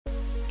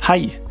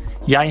Hei,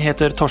 jeg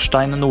heter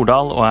Torstein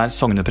Nordahl og er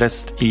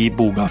sokneprest i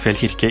Bogafjell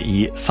Kirke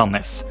i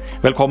Sandnes.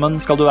 Velkommen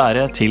skal du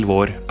være til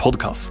vår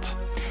podcast.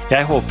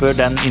 Jeg håper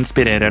den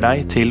inspirerer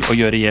deg til å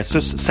gjøre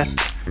Jesus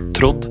sett,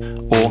 trodd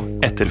og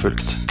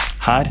etterfulgt.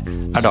 Her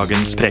er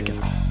dagens preken.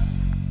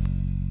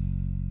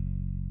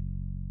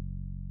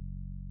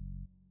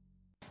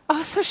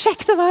 Så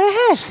kjekt å være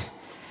her.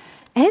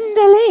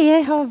 Endelig,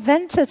 jeg har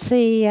ventet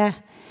i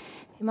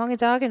mange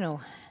dager nå.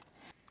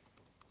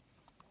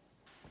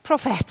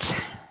 Profet.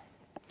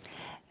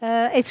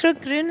 Jeg tror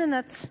grunnen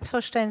at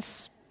Torstein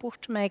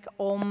spurte meg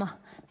om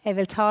jeg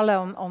vil tale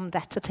om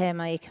dette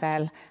temaet i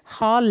kveld,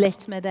 har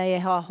litt med det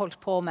jeg har holdt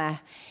på med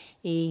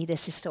i de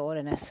siste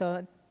årene.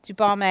 Så du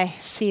ba meg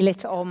si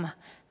litt om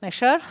meg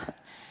selv.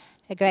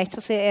 Det er greit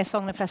å si jeg er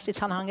sokneprest i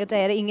Tananger. Det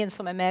er ingen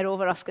som er mer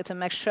overrasket enn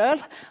meg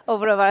selv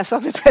over å være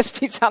sokneprest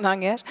i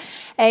Tananger.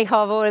 Jeg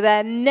har vært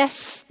der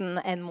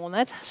nesten en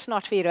måned,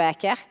 snart 4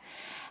 uker.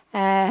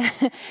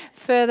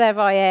 Før det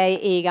var jeg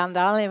i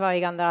Gandalen. Jeg var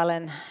i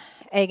Gandalen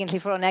egentlig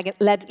for å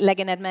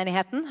legge ned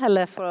menigheten,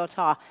 eller for å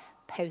ta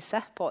pause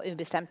på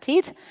ubestemt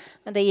tid.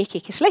 Men det gikk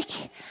ikke slik.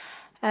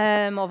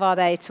 Og var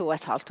der i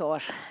 2,5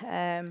 år.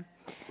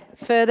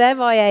 Før det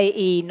var jeg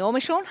i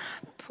Nordmisjon,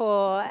 på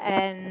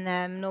en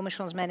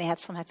nordmisjonsmenighet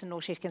som heter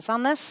Kirkens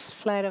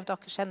Flere av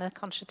dere kjenner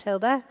kanskje til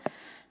det.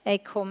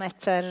 Jeg kom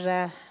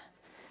etter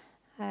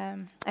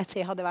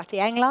jeg hadde vært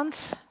i England.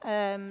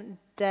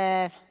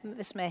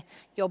 Hvis vi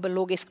jobber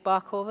logisk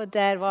bakover,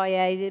 der var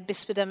jeg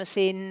bispedømme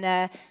sin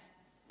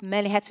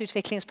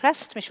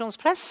menighetsutviklingsprest,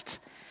 misjonsprest.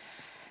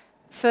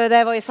 Før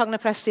det var jeg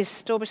sokneprest i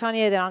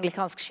Storbritannia, i den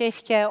anglikanske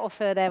kirke, og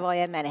før det var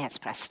jeg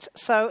menighetsprest.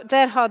 Så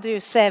der har du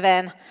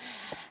CV-en.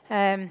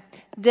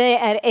 Det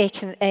er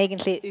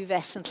egentlig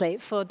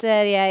uvesentlig, for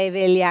det jeg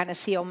vil gjerne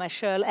si om meg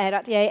selv er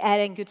at jeg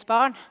er en Guds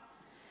barn.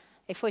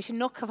 Jeg får ikke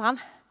nok av han.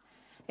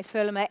 Jeg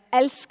føler meg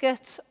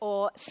elsket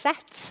og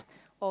sett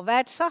og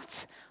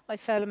verdsatt, og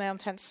jeg føler meg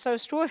omtrent så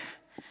stor.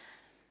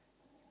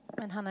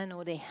 Men han er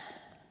nådig.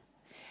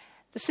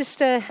 De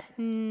siste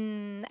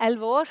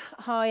 11 år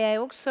har jeg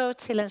også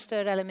til en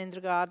større eller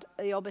mindre grad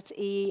jobbet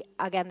i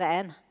Agenda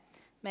 1,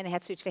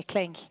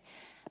 menighetsutvikling.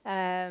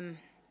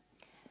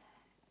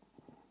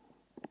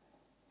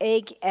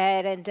 Jeg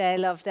er en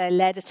del av det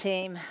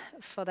lederteam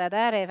for det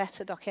der. Jeg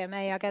vet at dere er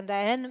med i Agenda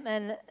 1,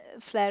 men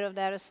flere av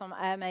dere som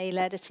er med i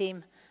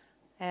lederteam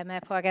er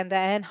med på Agenda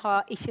 1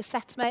 har ikke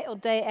sett meg, og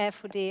det er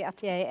fordi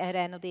at jeg er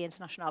en av de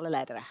internasjonale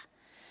ledere.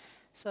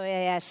 Så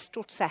jeg er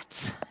stort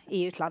sett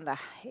i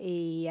utlandet,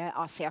 i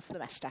Asia for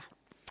det meste.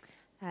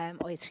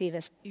 Og jeg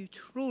trives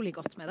utrolig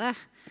godt med det.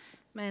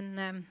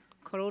 Men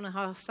korona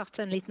har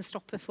satt en liten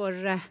stoppe for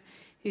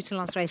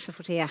utenlandsreiser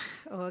for tiden,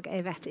 og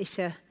jeg vet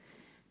ikke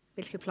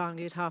hvilke plan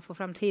Gud har for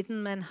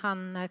fremtiden, men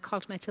han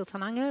kalte meg til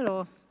Tananger,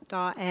 og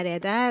da er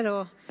jeg der,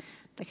 og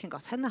det kan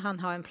godt hende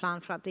han har en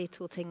plan for at de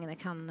to tingene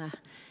kan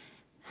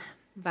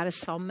være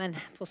sammen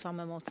på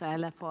samme måte,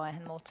 eller på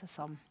en måte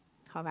som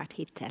har vært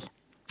hittil.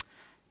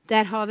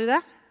 Der har du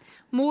det.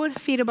 Mor,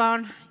 4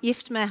 barn,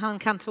 gift med han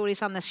kantor i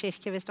Sandnes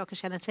kirke, hvis dere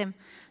kjenner Tim.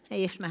 Jeg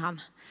er gift med han.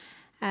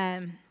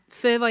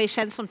 Før var jeg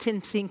kjent som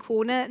Tim sin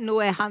kone, nå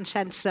er han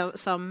kjent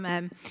som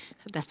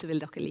dette vil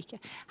dere like.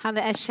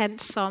 Han er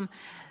kjent som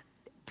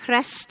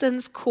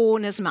prestens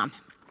kones mann.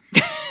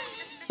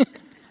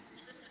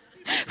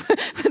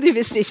 De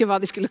visste ikke hva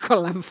de skulle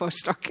kalle ham for,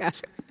 stakkar.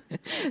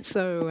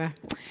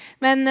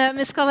 Men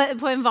vi skal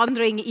på en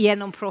vandring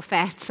gjennom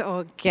profet,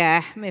 og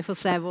vi får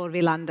se hvor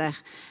vi lander.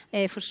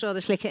 Jeg forstår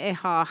det slik at jeg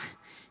har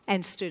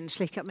en stund,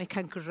 slik at vi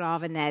kan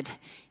grave ned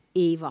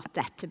i hva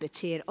dette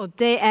betyr. Og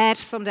det er,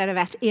 som dere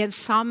vet, i en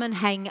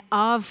sammenheng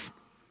av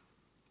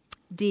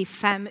de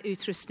 5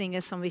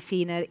 utrustninger som vi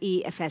finner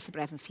i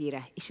Efeserbrevet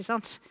 4, ikke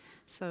sant?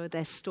 Så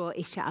det står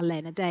ikke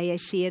alene. Det jeg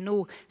sier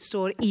nå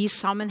står i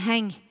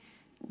sammenheng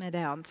med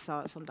det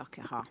ansvar som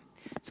dere har.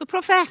 Så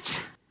profet.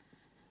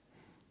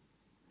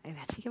 Jeg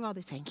vet ikke hva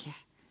du tenker.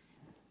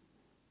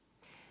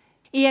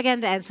 I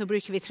Agenda 1 så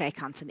bruker vi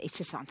trekanten,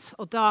 ikke sant?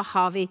 Og da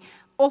har vi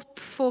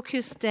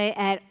oppfokus. Det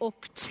er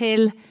opp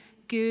til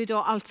Gud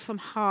og alt som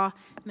har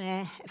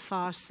med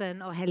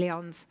Farsen og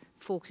Helligåndens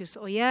fokus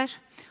å gjøre.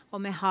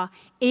 Og vi har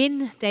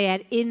det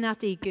er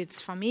innad i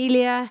Guds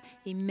familie,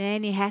 i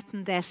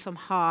menigheten, det som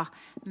har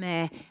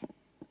med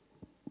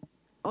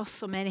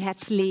oss og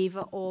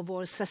menighetslivet og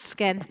våre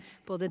søsken,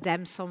 både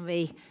dem som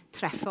vi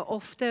treffer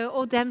ofte,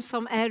 og dem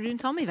som er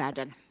rundt om i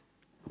verden.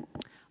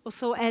 Og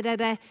så er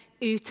det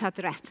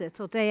utadrettet,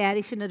 og det er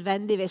ikke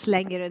nødvendigvis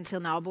lenger enn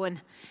til naboen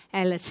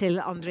eller til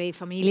andre i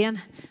familien,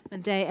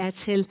 men det er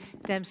til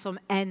dem som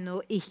ennå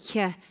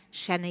ikke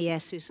kjenner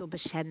Jesus og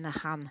bekjenner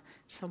han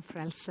som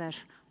frelser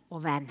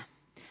og venn.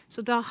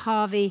 Så da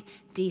har vi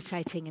de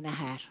 3 tingene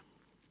her.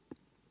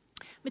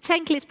 Vi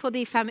tenker litt på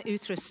de 5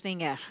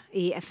 utrustninger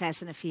i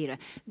Efesene 4.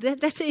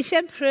 Dette er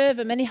ikke en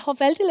prøve, men jeg har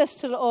veldig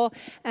lyst til å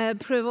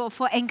prøve å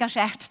få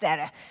engasjert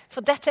dere.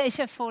 For dette er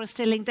ikke en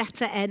forestilling,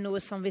 dette er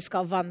noe som vi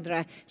skal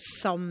vandre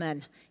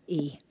sammen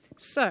i.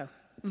 Så,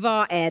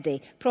 hva er de?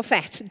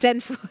 Profet,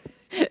 den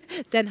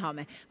har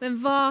vi. Men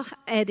hva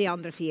er de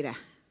andre 4?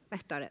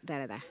 Vet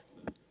dere det?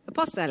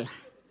 Apostel,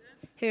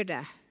 hyrde,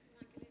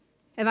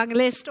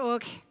 evangelist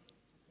og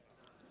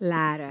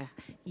lærer.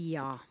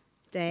 Ja,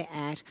 det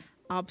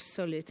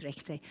absolutt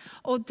riktig.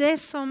 Og det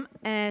som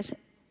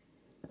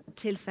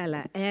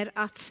tilfellet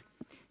at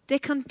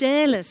det kan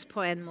deles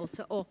på en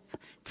måte opp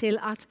til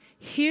at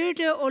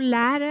hyrde og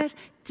lærer,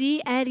 de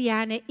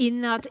gjerne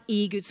innad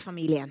i Guds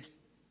familien.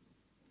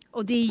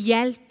 Og de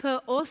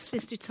hjelper oss,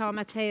 hvis du tar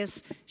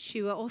Matteus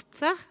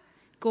 28,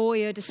 gå og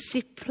gjøre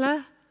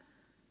disipler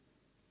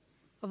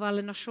av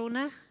alle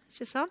nasjoner,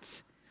 ikke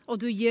sant?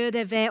 Og du gjør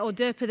det ved å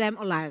døpe dem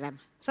og lære dem,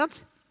 sant?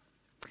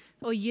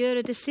 Å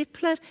gjøre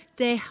disipler,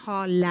 det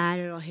har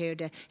lærer og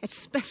hyrde et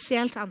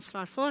spesielt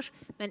ansvar for,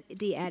 men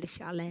de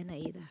ikke alene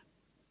i det.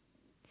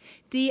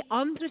 De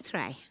andre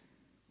tre,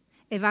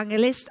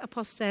 evangelist,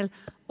 apostel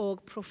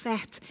og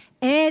profet,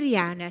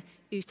 gjerne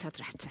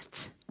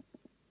utadrettet.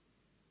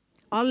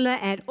 Alle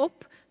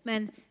opp,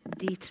 men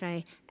de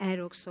tre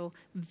også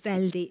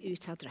veldig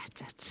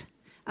utadrettet.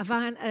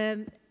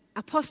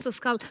 Apostel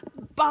skal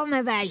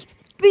bane vei.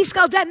 Vi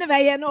skal denne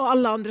veien, og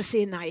alle andre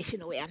sier nei, ikke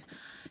noe igjen.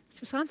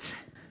 Ikke sant?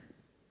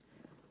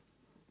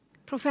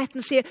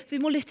 Profeten sier,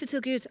 vi må lytte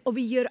til Gud, og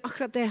vi gjør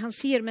akkurat det han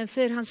sier, men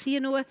før han sier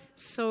noe,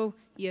 så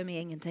gjør vi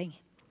ingenting.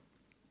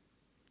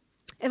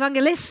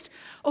 Evangelist,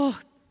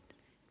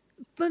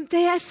 men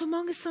det så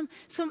mange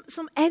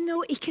som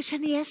ennå ikke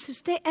kjenner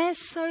Jesus. Det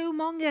så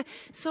mange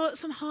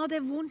som har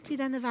det vondt i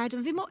denne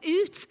verden. Vi må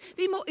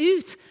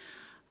ut.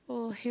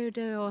 Og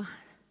hyrde og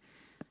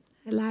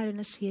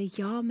lærerne sier,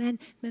 ja, men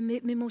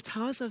vi må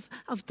ta oss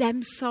av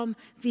dem som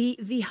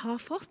vi har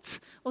fått.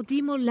 Og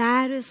de må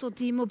læres, og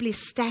de må bli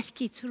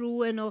sterke i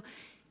troen. Og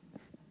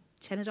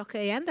kjenner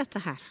dere igjen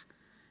dette her?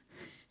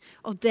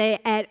 Og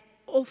det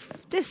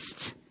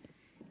oftest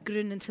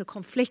grunnen til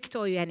konflikt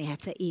og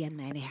uenigheter i en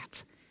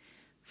menighet.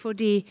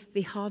 Fordi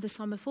vi har det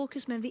samme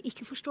fokus, men vi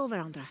ikke forstår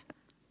hverandre.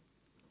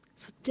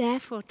 Så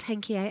derfor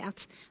tenker jeg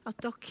at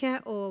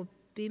dere og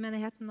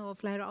bymenigheten og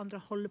flere andre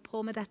holder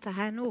på med dette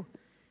her nå,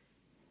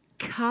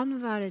 kan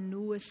være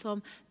noe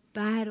som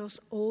bærer oss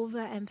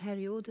over en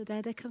periode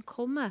der det kan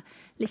komme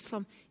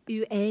liksom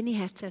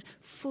uenigheter,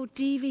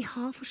 fordi vi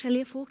har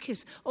forskjellige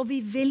fokus, og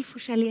vi vil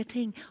forskjellige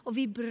ting, og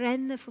vi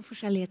brenner for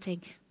forskjellige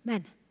ting.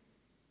 Men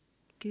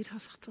Gud har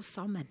satt oss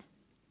sammen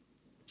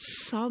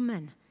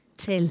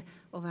til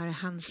å være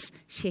hans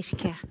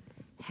kirke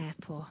her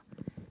på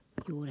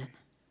jorden.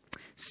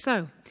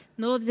 Så,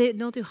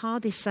 når du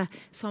har disse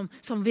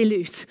som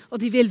vil ut,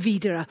 og de vil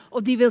videre,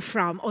 og de vil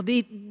fram, og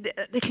de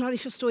klarer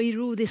ikke å stå i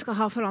ro, de skal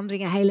ha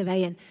forandringer hele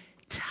veien.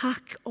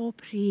 Takk og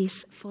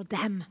pris for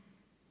dem.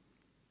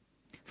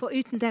 For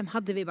uten dem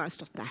hadde vi bare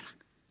stått der.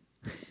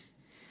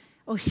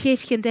 Og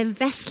kirken, den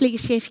vestlige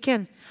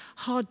kirken,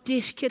 har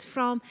dyrket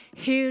fram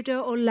hyrde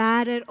og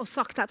lærer og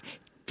sagt at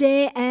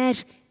det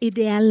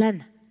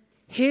ideellen.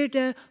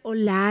 Hyrde og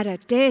lærer,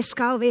 det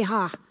skal vi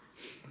ha.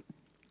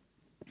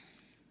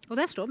 Og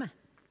der står vi.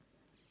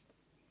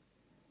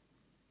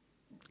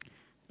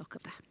 Nok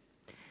av det.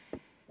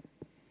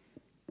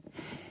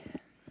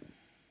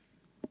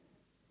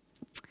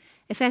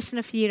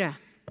 Efesene 4.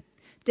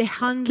 Det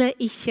handler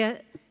ikke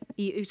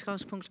i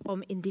utgangspunkt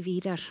om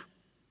individer.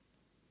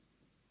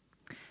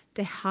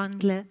 Det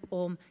handler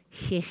om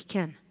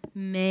kirken,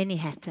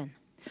 menigheten.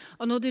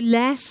 Og når du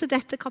leser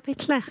dette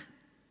kapitlet,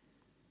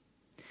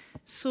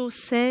 så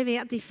ser vi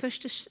at de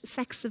første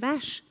 6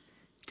 vers,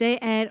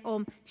 det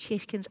om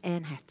kirkens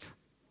enhet.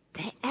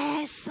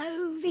 Det så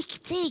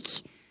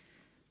viktig.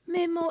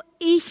 Vi må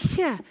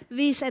ikke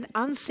vise et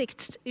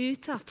ansikt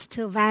utad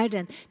til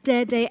verden,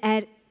 der det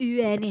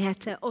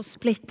uenigheter og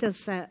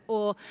splittelse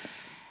og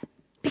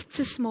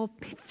bittesmå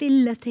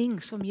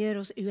filleting som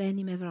gjør oss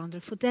uenige med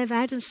hverandre. For det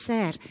verden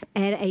ser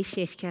en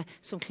kirke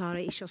som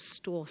klarer ikke å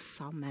stå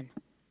sammen.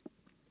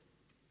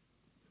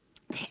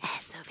 Det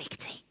så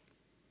viktig.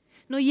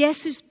 Når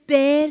Jesus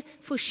ber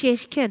for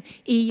kirken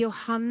i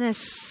Johannes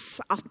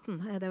 18,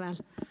 det vel?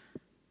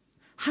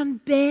 Han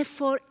ber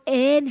for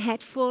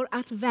enhet, for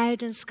at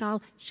verden skal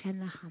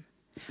kjenne ham.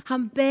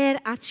 Han ber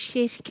at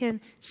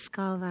kirken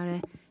skal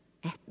være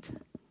ett.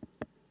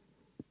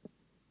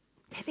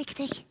 Det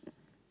viktig.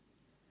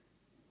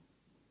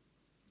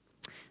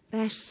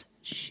 Vers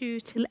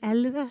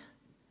 7-11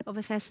 av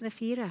Efesene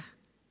 4.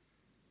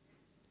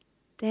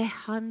 Det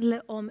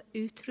handler om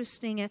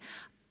utrustningen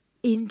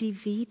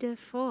individer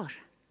får.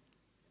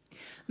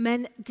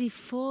 Men de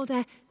får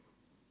det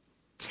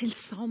til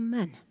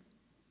sammen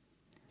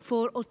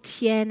for å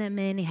tjene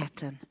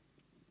menigheten.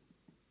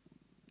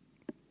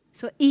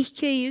 Så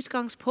ikke i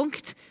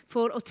utgangspunkt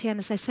for å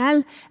tjene seg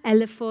selv,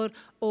 eller for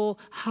å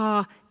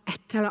ha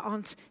et eller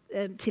annet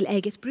til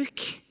eget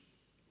bruk,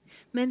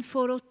 men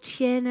for å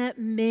tjene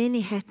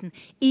menigheten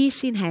i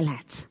sin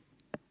helhet.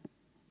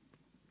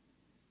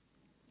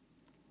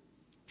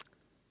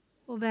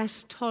 Og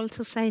vers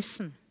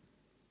 12-16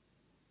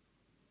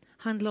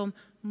 handler om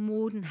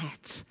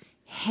modenhet,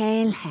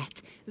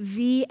 helhet.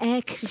 Vi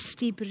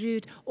Kristi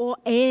brud, og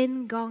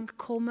en gang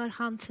kommer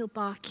han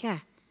tilbake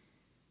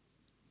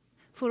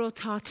for å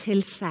ta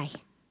til seg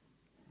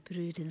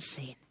bruden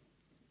sin.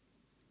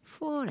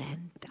 For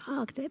en dag!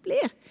 dag, det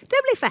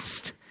blir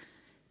fest.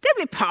 Det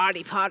blir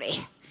party.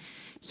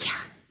 Ja,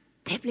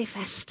 det blir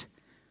fest.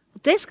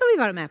 Og det skal vi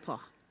være med på.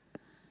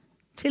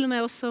 Til og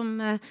med oss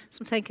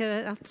som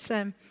tenker at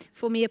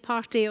for mye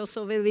party, og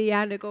så vil vi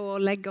gjerne gå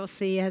og legge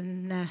oss i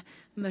en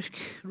mørk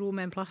ro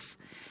med en plass.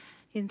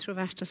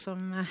 Introverte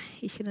som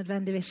ikke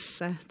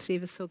nødvendigvis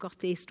trives så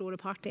godt i store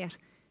partier.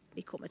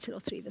 Vi kommer til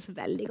å trives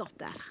veldig godt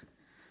der.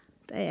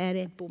 Det er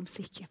jeg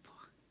bomsikker på.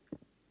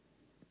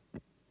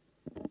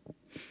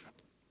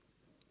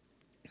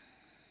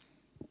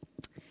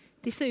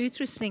 Disse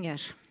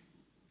utrustninger,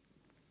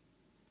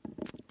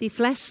 de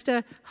fleste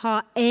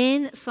har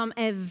en som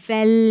er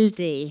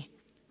veldig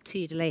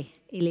tydelig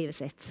i livet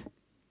sitt.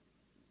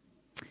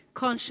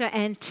 Kanskje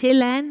en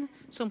til en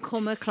som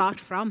kommer klart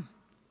fram.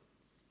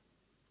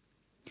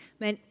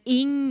 Men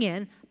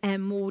ingen er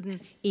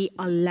moden i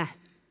alle.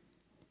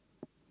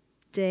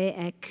 Det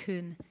er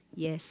kun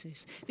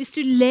Jesus. Hvis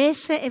du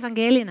leser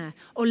evangeliene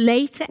og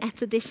leter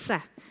etter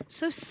disse,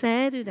 så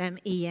ser du dem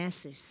i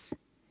Jesus.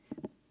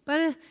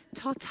 Bare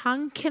ta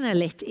tankene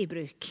litt i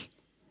bruk.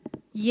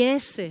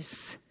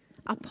 Jesus,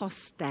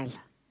 apostel.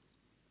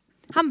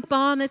 Han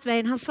banet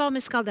veien. Han sa vi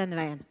skal denne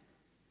veien.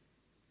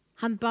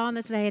 Han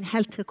banet veien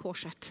helt til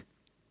korset.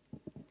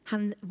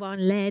 Han var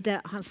en leder.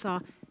 Han sa,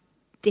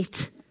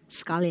 ditt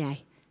skal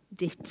jeg,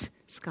 ditt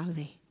skal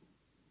vi.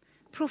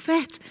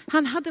 Profet,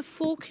 han hadde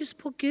fokus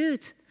på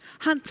Gud.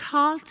 Han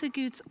talte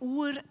Guds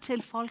ord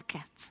til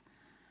folket.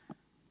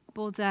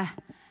 Både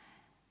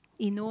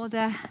i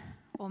nåde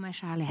og med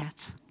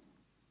kjærlighet.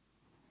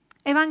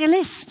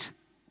 Evangelist.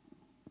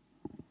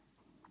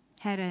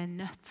 Her er en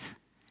nøtt.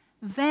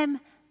 Hvem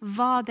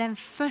var den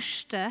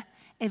første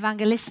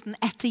evangelisten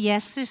etter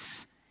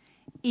Jesus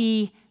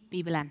i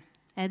Bibelen?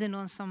 Er det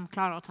noen som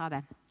klarer å ta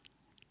den?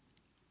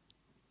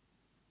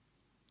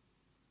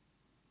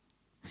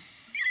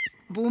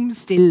 Bom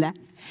stille.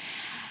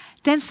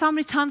 Den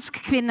samaritanske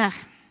kvinne.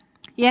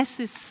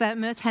 Jesus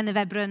møtte henne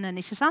ved brønnen,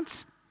 ikke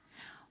sant?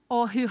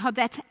 Og hun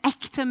hadde et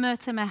ekte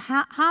møte med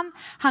han.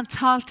 Han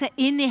talte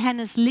inn i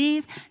hennes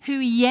liv.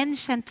 Hun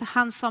gjenkjente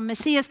han som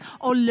Messias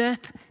og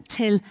løp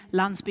til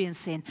landsbyen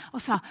sin.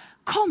 Og sa,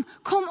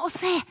 kom og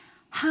se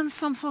han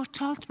som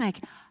fortalte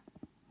meg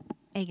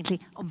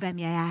egentlig om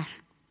hvem jeg er.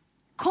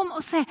 Kom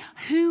og se.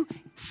 Hun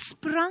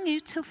sprang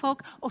ut til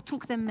folk og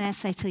tok dem med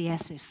seg til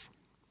Jesus.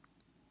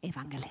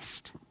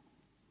 Evangelist.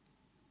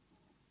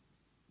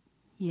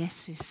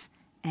 Jesus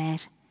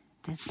er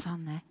den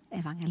sanne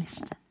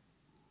evangelisten.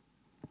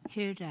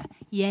 Hyrde.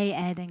 Jeg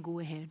er den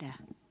gode hyrde.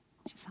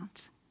 Ikke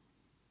sant?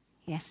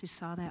 Jesus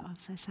sa det av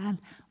seg selv,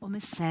 og vi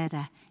ser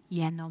det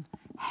gjennom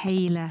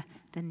hele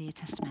det nye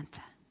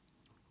testamentet.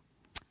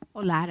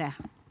 Og lære.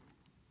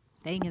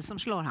 Det er ingen som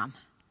slår ham.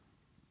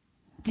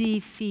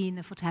 De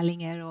fine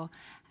fortellinger og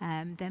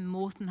den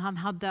måten han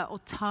hadde å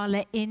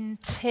tale inn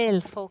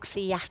til folks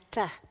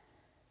hjerte.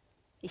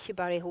 Ikke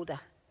bare i hodet.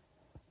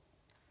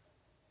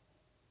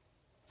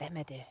 Hvem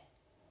er du?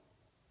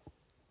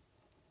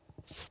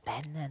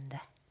 Spennende.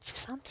 Ikke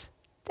sant?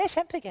 Det er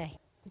kjempegøy.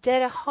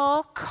 Dere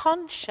har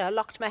kanskje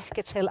lagt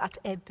merke til at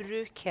jeg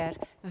bruker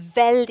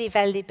veldig,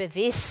 veldig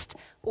bevisst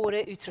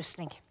ordet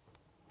utrustning.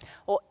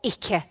 Og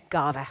ikke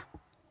gave.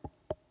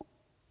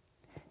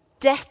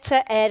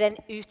 Dette er en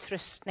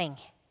utrustning.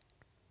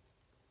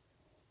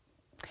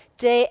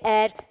 Det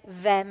er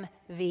hvem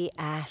vi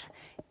er.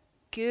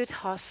 Gud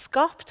har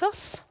skapt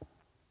oss,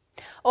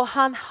 og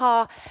han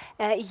har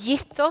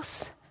gitt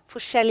oss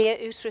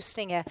forskjellige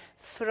utrustninger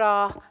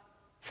fra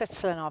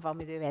fødselen av, om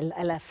du vil,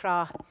 eller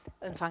fra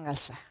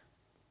unnfangelse.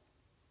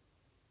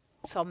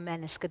 Som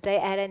menneske. Det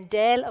er en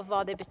del av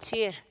hva det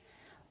betyr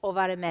å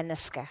være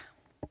menneske.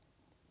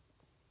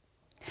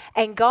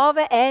 En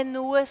gave er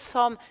noe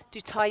som du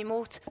tar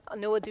imot,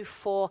 noe du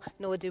får,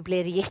 noe du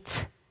blir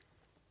gitt.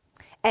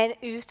 En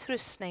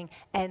utrustning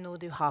er noe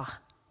du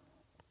har.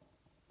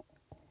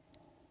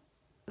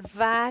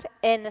 Hver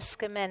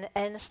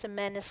eneste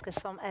menneske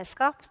som er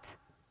skapt,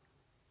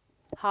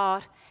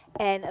 har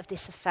en av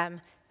disse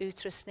 5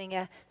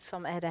 utrustninger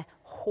som er det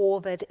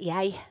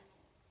hoved-jeg,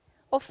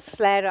 og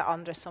flere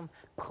andre som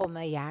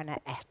kommer gjerne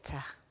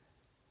etter.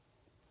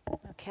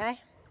 Ok?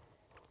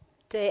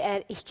 Det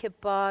er ikke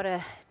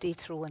bare de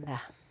troende.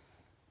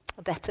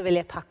 Og dette vil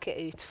jeg pakke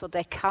ut, for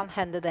det kan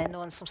hende det er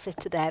noen som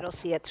sitter der og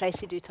sier,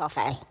 Tracy, du tar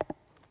feil.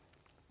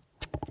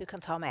 Du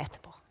kan ta meg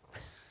etterpå.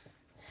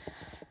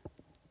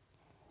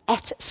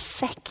 Et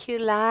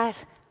sekulær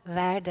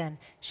verden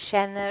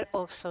kjenner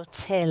også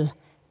til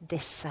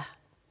disse.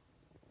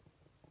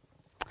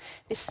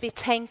 Hvis vi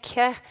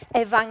tenker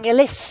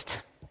evangelist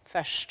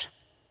først,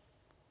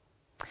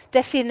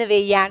 det finner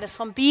vi gjerne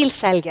som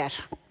bilselger.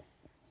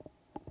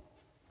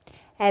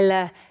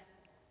 Eller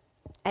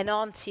en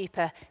annen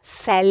type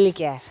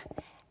selger.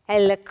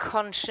 Eller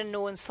kanskje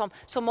noen som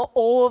må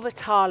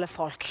overtale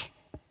folk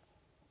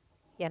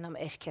gjennom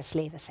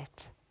yrkeslivet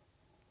sitt.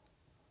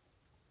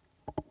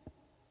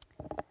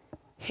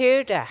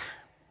 Hyrde,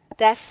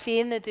 der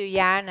finner du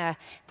gjerne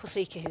på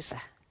sykehuset.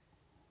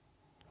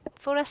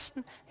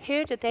 Forresten,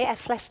 hyrde det er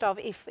flest av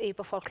i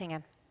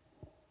befolkningen.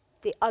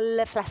 De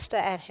aller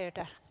fleste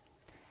hyrder.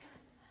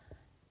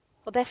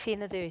 Og der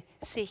finner du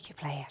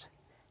sykepleier,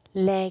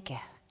 lege,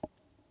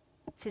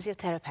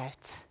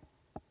 fysioterapeut,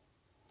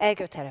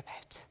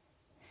 ergoterapeut.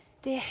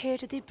 De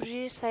hyrder, de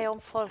bryr seg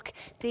om folk.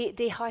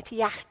 De har et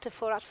hjerte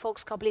for at folk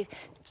skal bli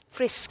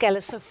friske,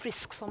 eller så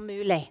friske som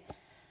mulig.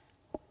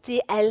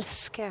 De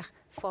elsker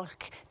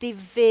folk. De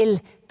vil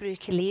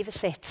bruke livet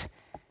sitt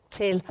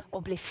til å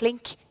bli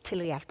flink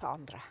til å hjelpe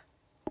andre.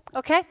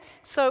 Ok,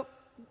 så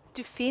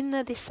du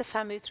finner disse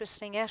 5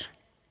 utrustninger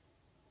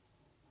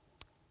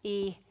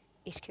i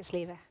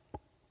yrkeslivet.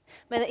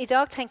 Men i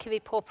dag tenker vi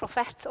på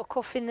profet, og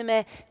hvor finner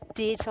vi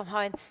de som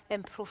har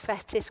en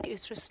profetisk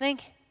utrustning?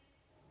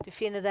 Du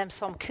finner dem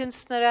som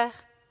kunstnere,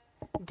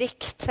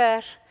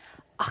 dikter,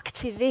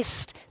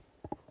 aktivist,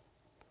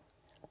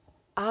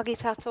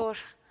 agitator,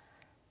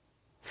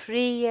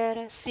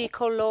 frigjøre,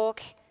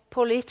 psykolog,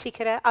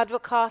 politikere,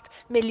 advokat,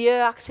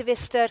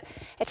 miljøaktivister.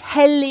 Et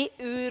hellig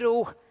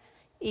uro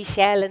i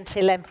sjelen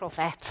til en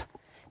profet.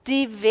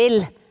 De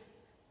vil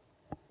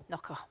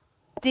noe.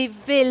 De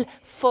vil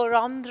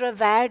forandre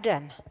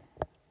verden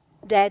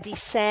der de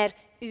ser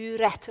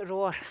urett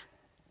rår.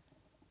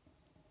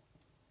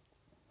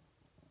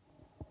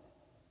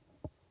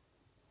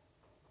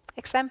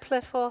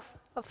 Eksempler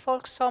av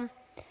folk som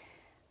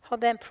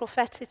hadde en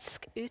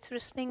profetisk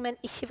utrustning, men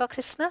ikke var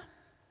kristne.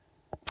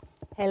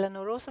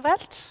 Eleanor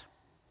Roosevelt,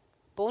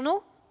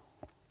 Bono,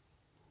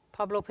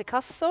 Pablo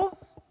Picasso,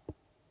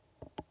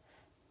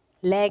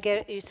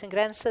 Leger uten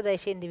grenser, det er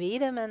ikke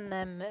individet, men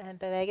en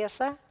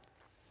bevegelse.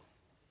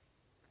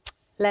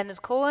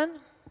 Leonard Cohen,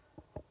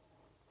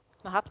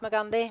 Mahatma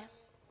Gandhi,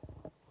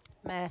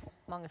 med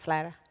mange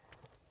flere.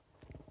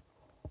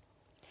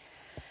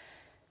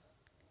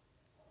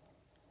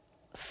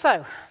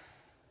 Så,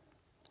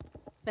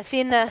 vi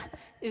finner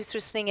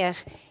utrustninger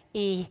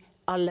i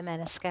alle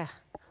mennesker.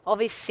 Og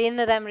vi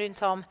finner dem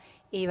rundt om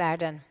i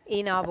verden,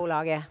 i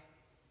nabolaget,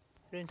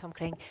 rundt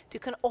omkring. Du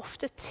kan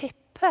ofte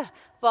tippe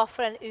hva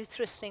for en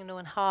utrustning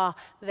noen har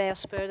ved å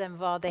spørre dem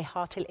hva de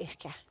har til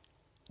yrke.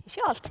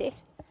 Ikke alltid.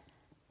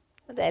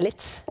 Men det er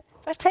litt.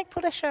 Bare tenk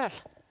på det selv.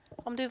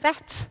 Om du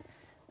vet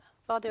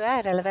hva du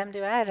er, eller hvem du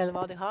er, eller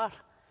hva du har.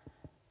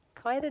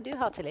 Hva er det du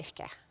har til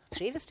yrke?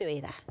 Trives du i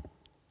det?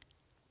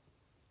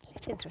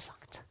 Litt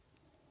interessant.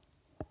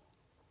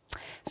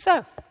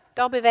 Så,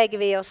 da beveger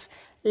vi oss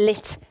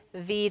litt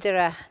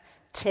videre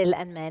til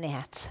en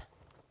menighet.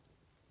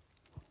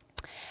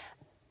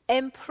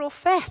 En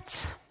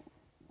profet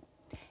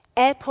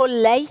er på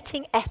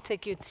leiting etter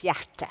Guds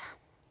hjerte.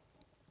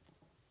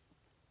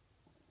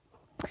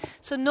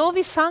 Så når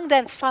vi sang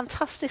den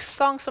fantastiske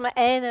sang som er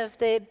en av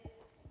de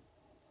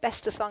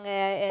beste sanger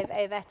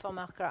jeg vet om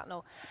akkurat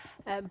nå.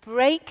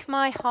 Break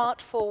my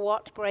heart for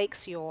what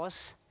breaks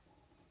yours.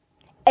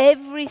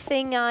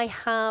 Everything I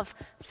have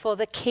for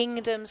the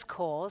kingdom's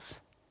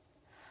cause.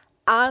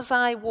 As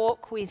I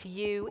walk with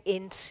you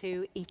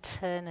into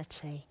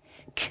eternity.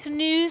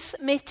 Knus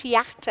mitt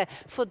hjerte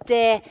for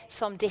det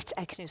som ditt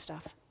er knust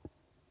av.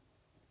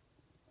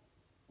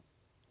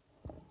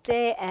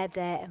 Det er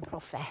det en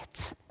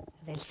profet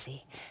vil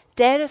si.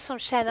 Dere som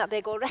kjenner at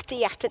det går rett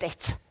i hjertet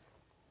ditt.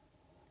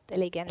 Det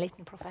ligger en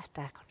liten profet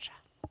der, kanskje.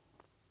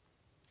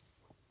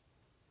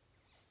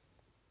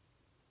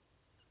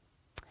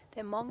 Det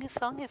er mange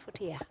sanger for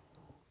tida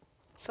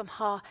som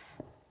har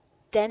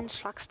den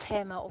slags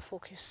tema og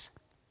fokus.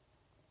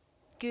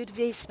 Gud,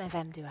 vis meg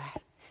hvem du er.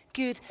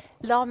 Gud,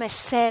 la meg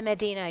se med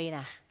dine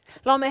øyne.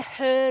 La meg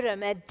høre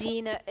med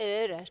dine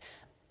ører.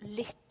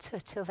 Lytte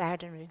til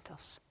verden rundt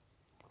oss.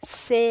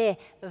 Se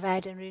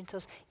verden rundt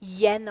oss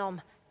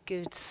gjennom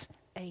Guds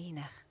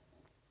øyne.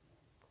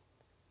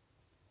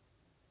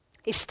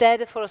 I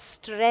stedet for å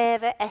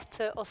streve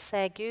etter å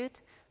se Gud,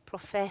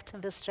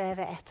 profeten vil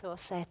streve etter å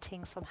se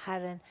ting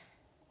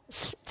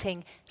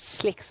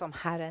slik som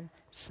Herren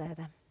ser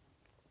dem.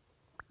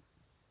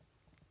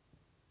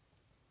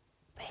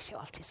 Det er ikke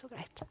alltid så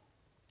greit.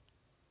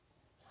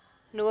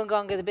 Noen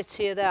ganger det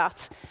betyr det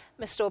at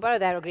vi står bare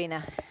der og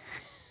griner.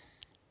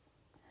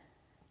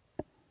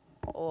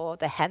 Og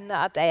det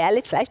hender at det er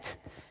litt flaut,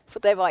 for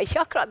det var ikke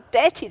akkurat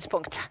det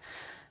tidspunktet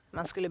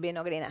man skulle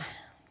begynne å grine.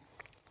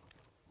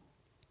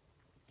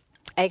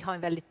 Jeg har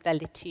en veldig,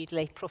 veldig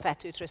tydelig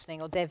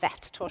profetutrustning, og det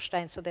vet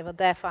Torstein, så det var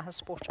derfor han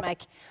spurte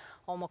meg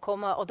om å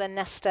komme. Og den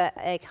neste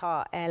jeg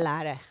har er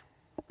lærer.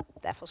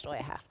 Derfor står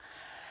jeg her.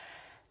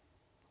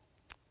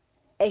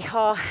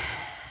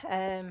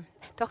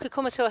 Dere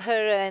kommer til å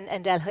høre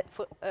en del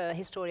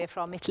historier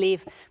fra mitt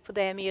liv, for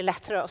det er mye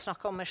lettere å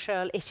snakke om meg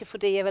selv, ikke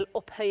fordi jeg vil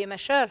opphøye meg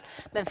selv,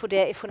 men fordi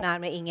jeg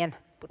fornærmer ingen,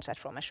 bortsett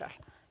fra meg selv.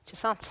 Ikke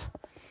sant?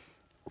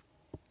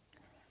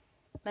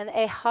 Men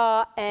jeg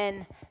har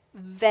en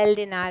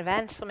veldig nær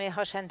venn som jeg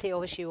har kjent i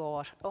over 20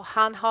 år, og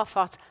han har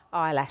fått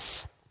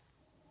ALS.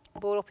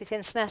 Jeg bor oppe i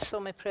Finnsnes,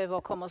 og vi prøver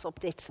å komme oss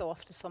opp dit så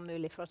ofte som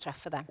mulig for å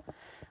treffe dem.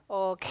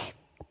 Og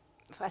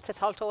for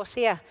 1,5 år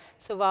siden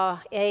så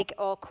var jeg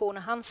og kone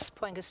hans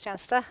på en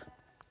gudstjeneste.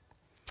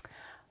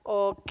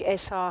 Og jeg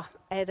sa,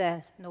 er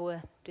det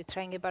noe du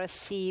trenger? Bare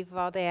si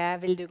hva det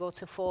er. Vil du gå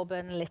til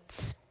forbønn litt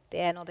det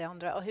ene og det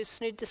andre. Og hun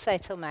snudde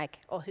seg til meg,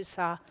 og hun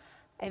sa,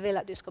 jeg vil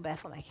at du skal be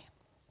for meg.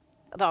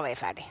 Og da var jeg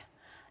ferdig.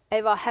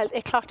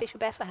 Jeg klarte ikke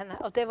å be for henne.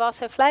 Og det var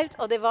så flaut,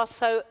 og det var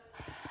så...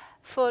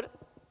 For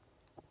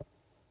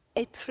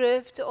jeg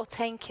prøvde å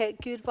tenke,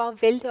 Gud, hva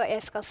vil du at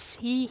jeg skal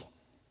si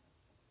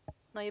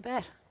når jeg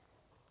ber?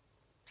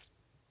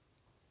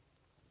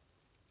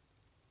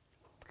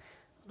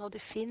 Når du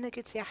finner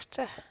Guds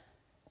hjerte,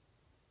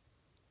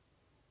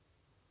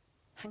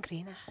 han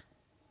griner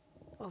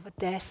over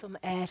det som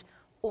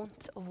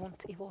ondt og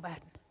vondt i vår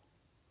verden.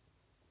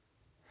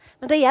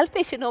 Men det hjelper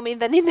ikke når min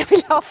venninne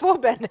vil ha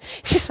forbønn,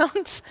 ikke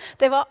sant?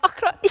 Det var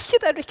akkurat ikke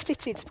det riktige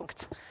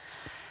tidspunkt.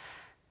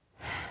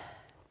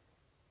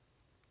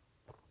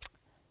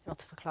 Jeg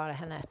måtte forklare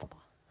henne etterpå.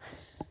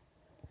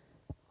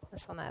 Men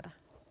sånn det.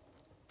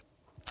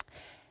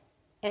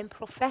 En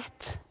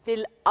profet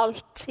vil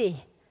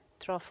alltid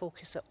dra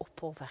fokuset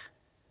oppover.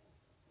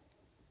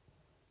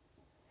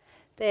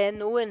 Det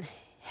noen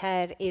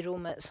her i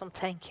rommet som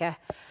tenker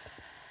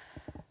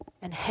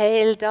en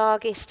hel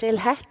dag i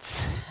stillhet,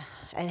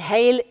 en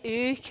hel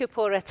uke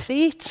på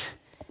retreat,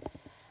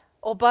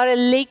 og bare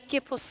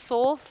ligge på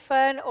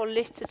sofaen og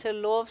lytte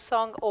til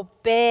lovsang og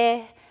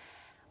be,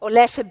 og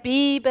lese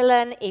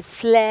Bibelen i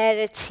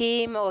flere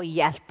timer og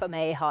hjelpe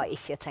meg. Jeg har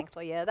ikke tenkt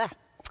å gjøre det.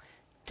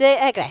 Det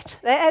greit.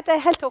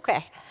 Det helt ok.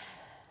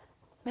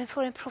 Men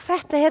for en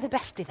profet, det det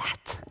beste de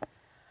vet.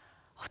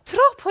 Å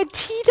dra på en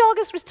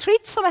 10-dagers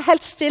retreat som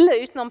helt stille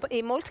utenom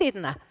i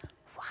måltidene.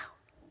 Wow.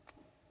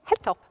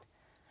 Helt topp.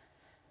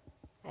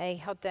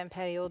 Jeg hadde en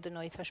periode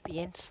når jeg først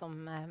begynte som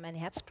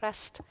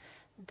menighetsprest,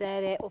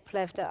 der jeg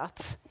opplevde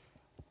at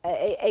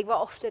jeg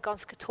var ofte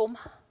ganske tom.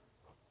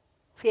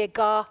 For jeg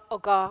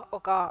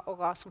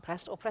ga som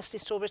prest. Og prest i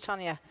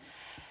Storbritannia,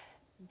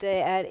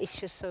 det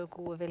ikke så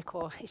gode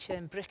vilkår. Ikke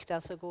en bruk der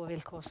så gode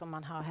vilkår som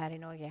man har her i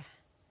Norge.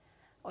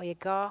 Og jeg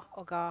ga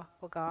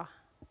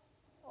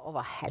og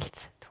var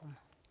helt tom.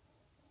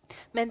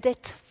 Men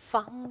det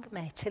tvang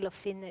meg til å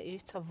finne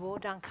ut av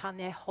hvordan kan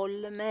jeg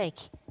holde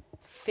meg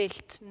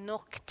fylt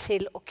nok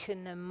til å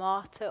kunne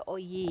mate og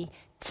gi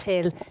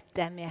til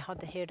dem jeg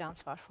hadde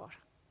hyrdeansvar for.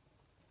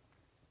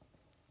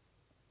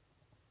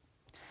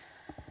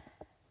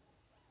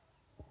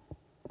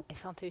 Jeg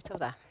fant ut av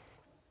det.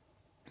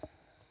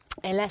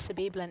 Jeg leser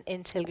Bibelen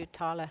inntil Gud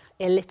taler.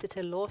 Jeg lytter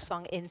til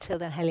lovsang inntil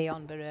Den hellige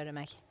ånd berører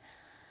meg.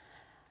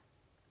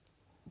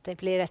 Det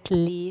blir et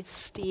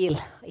livsstil,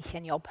 ikke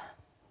en jobb.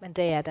 Men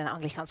det den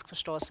anglikanske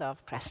forståelse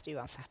av prest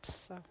uansett.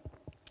 Så.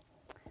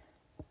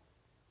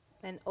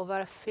 Men å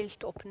være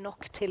fylt opp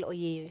nok til å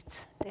gi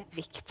ut, det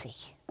viktig.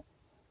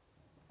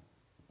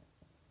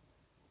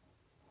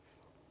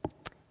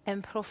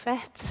 En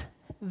profet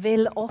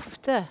vil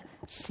ofte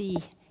si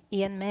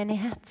i en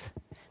menighet,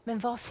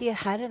 men hva sier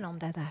Herren om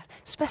det der?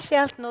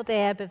 Spesielt når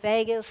det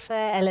bevegelse,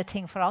 eller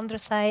ting forandrer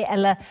seg,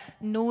 eller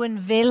noen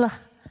vil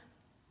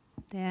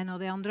det ene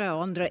og det andre,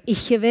 og andre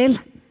ikke vil.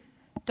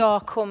 Da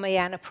kommer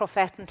gjerne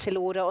profeten til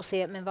ordet og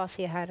sier, men hva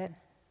sier Herren?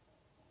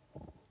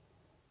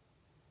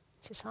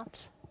 Ikke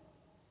sant?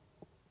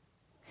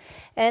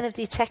 En av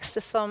de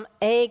tekster som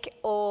jeg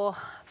og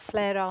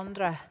flere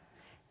andre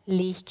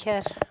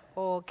liker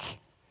og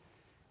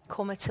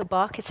kommer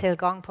tilbake til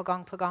gang på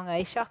gang,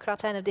 ikke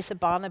akkurat en av disse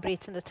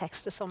banebrytende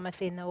tekster som vi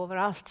finner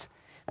overalt,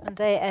 men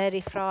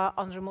det fra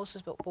 2.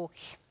 Moses bok.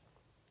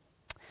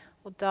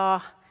 Og da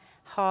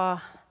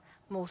har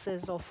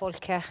Moses og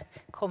folket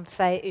kommet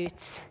seg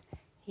ut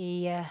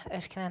i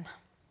ørkenen.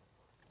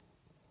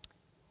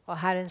 Og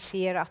Herren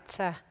sier at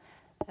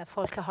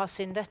folket har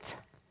syndet.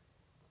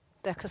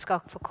 Dere skal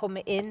få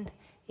komme inn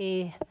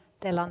i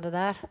det landet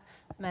der,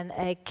 men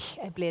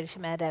jeg blir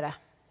ikke med dere.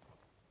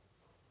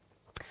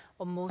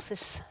 Og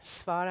Moses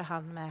svarer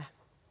han med,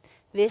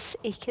 hvis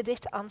ikke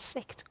ditt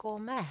ansikt går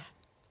med,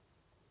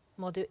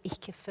 må du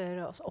ikke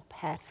føre oss opp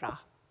herfra.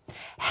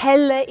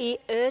 Heller i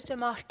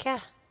ødemarker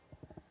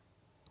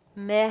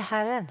med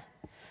Herren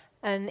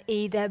enn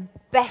i det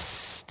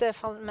beste,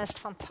 mest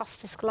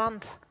fantastiske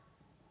land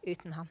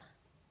uten han.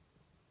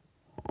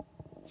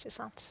 Ikke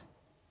sant?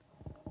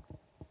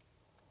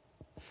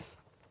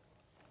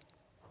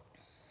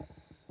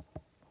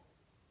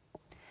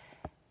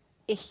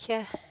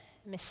 Ikke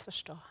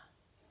misforstå.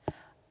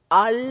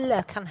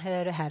 Alle kan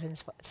høre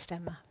Herrens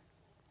stemme.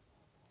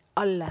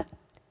 Alle.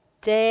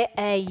 Det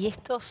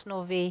gitt oss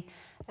når vi...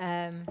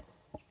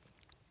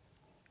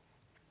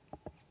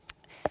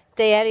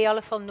 det i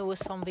alle fall noe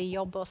som vi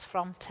jobber oss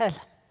fram til.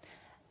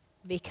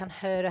 Vi kan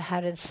høre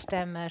Herrens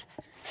stemmer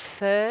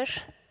før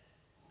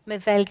vi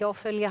velger å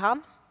følge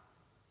han.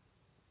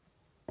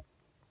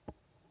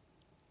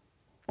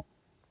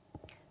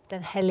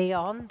 Den hellige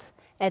ånd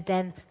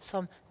den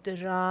som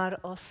drar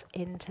oss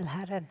inn til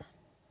Herren.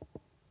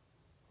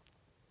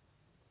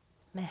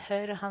 Vi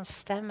hører hans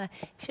stemme,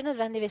 ikke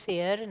nødvendigvis i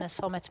ørene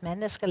som et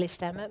menneskelig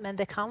stemme, men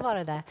det kan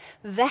være det.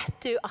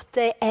 Vet du at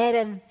det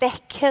en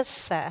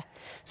vekkelse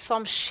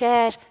som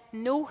skjer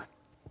nå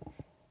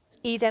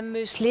i den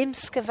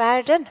muslimske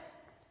verden?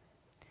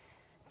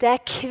 Det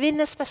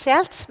kvinner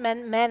spesielt,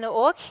 men menn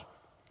også,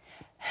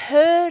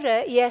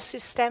 hører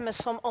Jesus stemme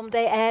som om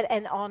det er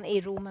en annen i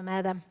rommet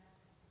med dem.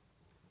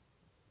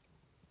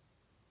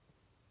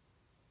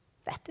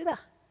 Vet du det?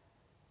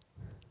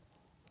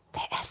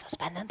 Det er så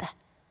spennende.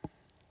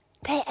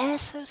 Det er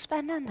så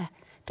spennende.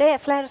 Det er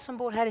flere som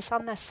bor her i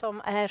Sandnes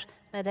som er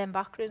med den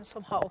bakgrunnen,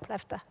 som har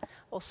opplevd det,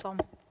 og som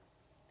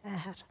er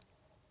her.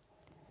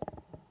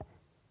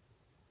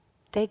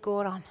 Det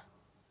går an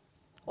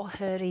å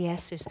høre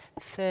Jesus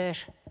før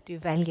du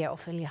velger å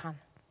følge han.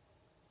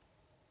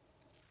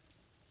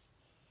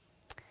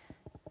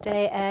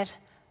 Det er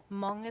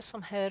mange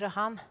som hører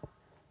han,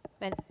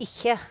 men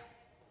ikke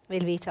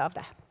vil vite av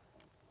det.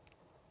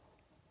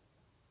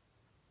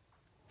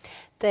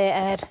 Det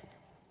er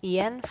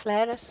igjen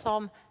flere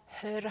som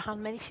hører han,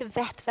 men ikke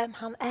vet hvem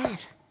han er.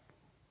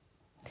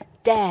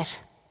 Der.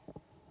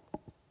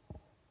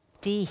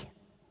 De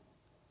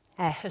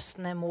er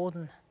høsten er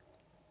moden.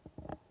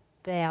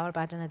 Be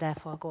arbeiderne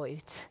derfor gå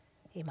ut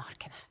i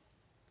markene.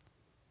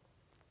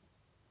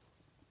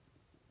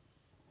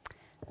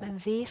 Men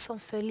vi som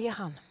følger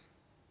han,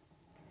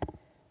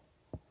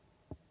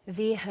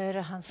 vi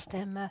hører hans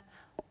stemme,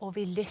 og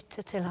vi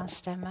lytter til hans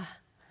stemme,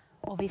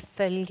 og vi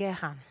følger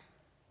han.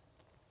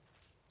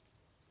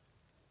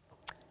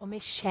 Og vi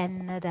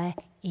kjenner det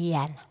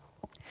igjen.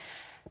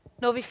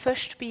 Når vi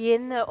først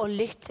begynner å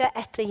lytte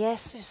etter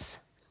Jesus,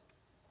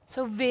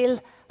 så vil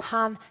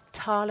han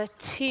tale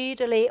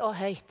tydelig og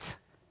høyt.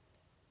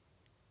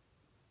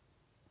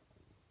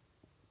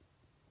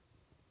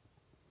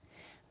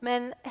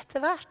 Men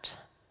etter hvert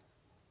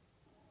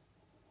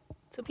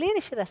så blir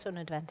ikke det så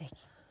nødvendig.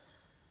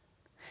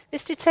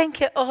 Hvis du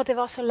tenker, det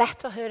var så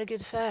lett å høre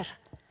Gud før.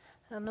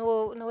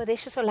 Nå er det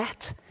ikke så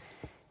lett.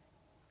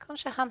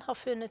 Kanskje han har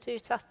funnet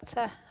ut at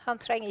han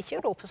trenger ikke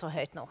å rope så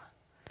høyt nå.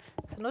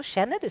 For nå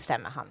kjenner du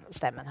stemmen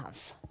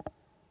hans.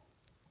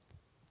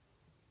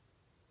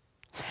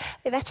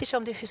 Jeg vet ikke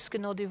om du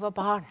husker når du var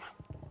barn.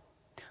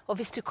 Og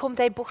hvis du kom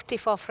deg bort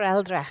fra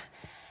foreldre,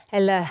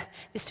 eller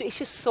hvis du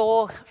ikke så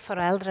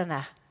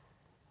foreldrene,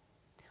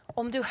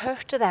 om du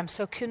hørte dem,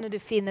 så kunne du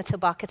finne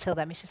tilbake til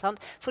dem, ikke sant?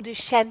 For du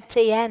kjente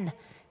igjen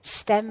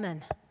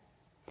stemmen.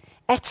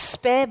 Et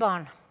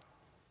spedbarn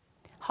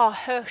har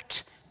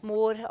hørt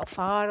mor og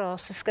far og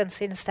søsken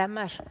sine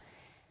stemmer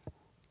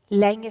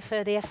lenge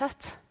før de er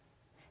født.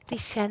 De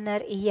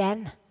kjenner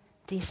igjen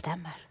de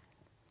stemmer.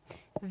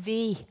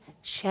 Vi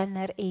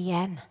kjenner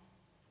igjen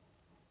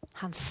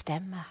hans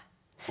stemme.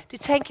 Du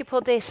tenker på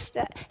det.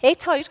 Jeg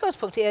tar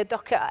utgangspunkt i at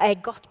dere er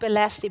godt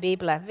belest i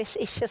Bibelen. Hvis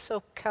ikke, så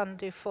kan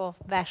du få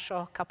vers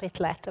og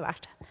kapittel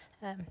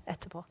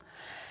etterpå.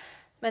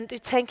 Men du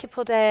tenker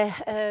på det,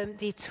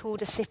 de 2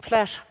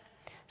 disipler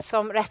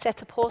som rett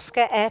etter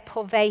påske er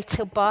på vei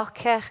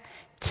tilbake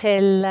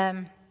til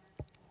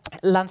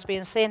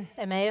landsbyen sin,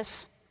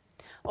 Emmaus.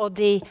 Og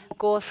de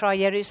går fra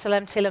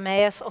Jerusalem til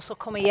Emmaus, og så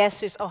kommer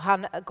Jesus, og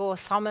han går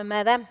sammen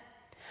med dem.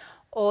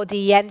 Og de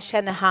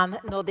gjenkjenner han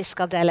når de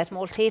skal dele et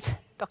måltid.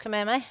 Dere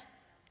med meg?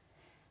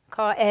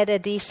 Hva er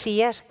det de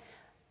sier?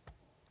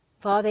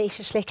 Var det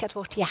ikke slik at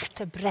vårt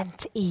hjerte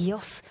brent i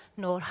oss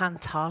når han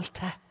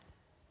talte?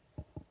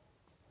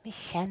 Vi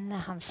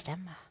kjenner hans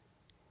stemme.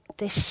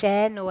 Det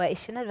skjer noe,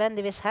 ikke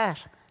nødvendigvis her,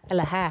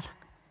 eller her,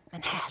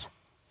 men her.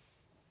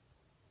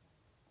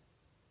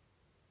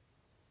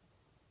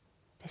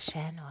 Det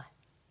skjer noe.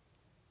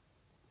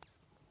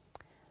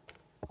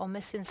 Og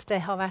vi synes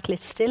det har vært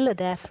litt stille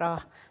derfra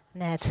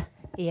ned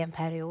i en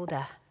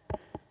periode.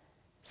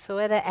 Så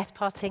er det et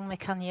par ting vi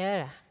kan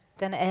gjøre.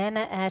 Den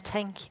ene er,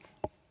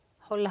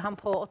 holder han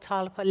på å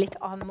tale på en litt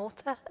annen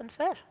måte enn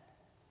før?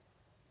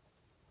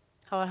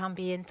 Har han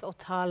begynt å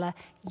tale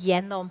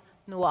gjennom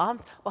noe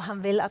annet, og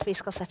han vil at vi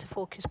skal sette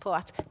fokus på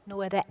at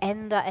nå er det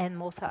enda en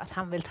måte at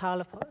han vil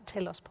tale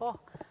til oss på,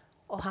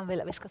 og han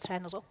vil at vi skal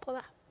trene oss opp på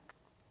det.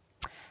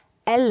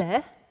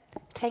 Eller,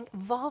 tenk,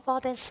 hva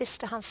var den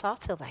siste han sa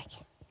til deg?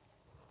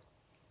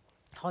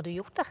 Har du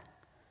gjort det?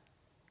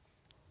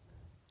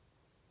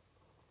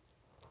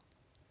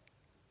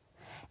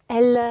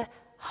 Eller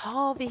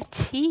har vi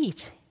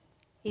tid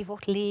i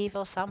vårt liv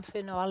og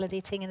samfunn og alle de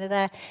tingene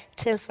der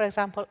til for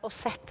eksempel å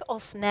sette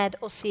oss ned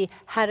og si,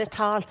 Herre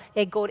tal,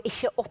 jeg går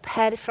ikke opp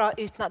herfra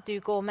uten at du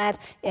går med.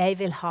 Jeg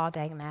vil ha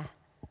deg med.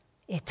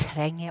 Jeg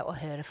trenger å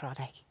høre fra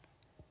deg.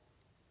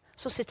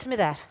 Så sitter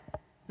vi der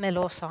med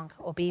lovsang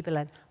og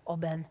Bibelen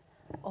og bønn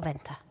og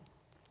venter.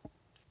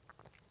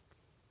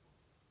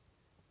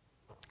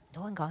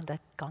 Noen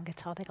ganger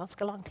tar det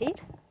ganske lang tid.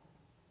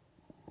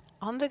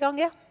 Andre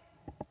ganger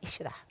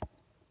ikke det.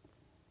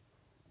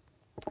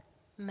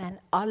 Men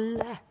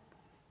alle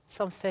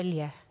som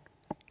følger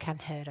kan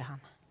høre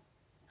han.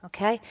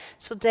 Okay?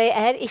 Så det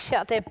er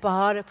ikke at det er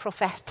bare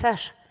profeter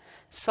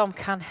som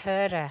kan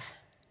høre.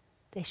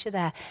 Det er ikke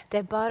det. Det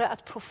er bare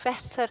at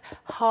profeter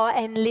har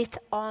en litt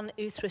annen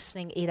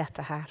utrustning i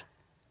dette her.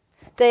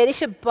 Det er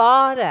ikke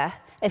bare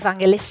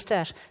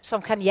evangelister som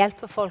kan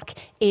hjelpe folk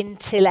inn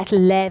til et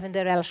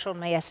levende relasjon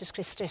med Jesus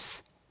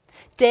Kristus.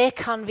 Det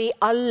kan vi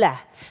alle.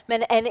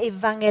 Men en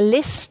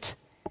evangelist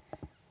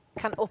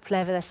kan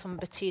oppleve det som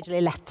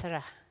betydelig lettere.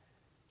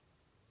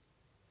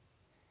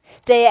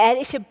 Det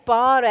ikke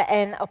bare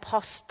en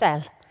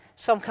apostel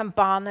som kan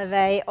bane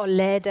vei og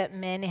lede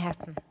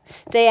menigheten.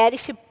 Det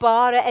ikke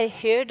bare en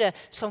hyrde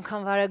som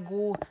kan være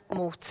god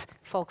mot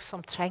folk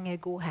som trenger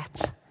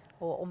godhet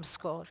og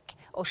omsorg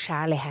og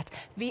kjærlighet.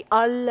 Vi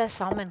alle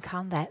sammen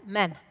kan det,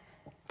 men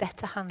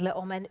dette handler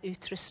om en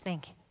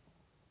utrustning.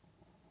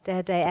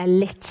 Det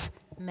litt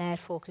mer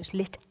fokus,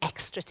 litt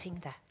ekstra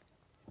tyngde.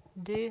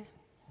 Du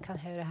kan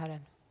høre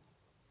Herren.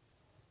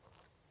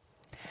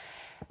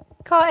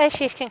 Hva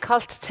Kirken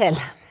kalt til?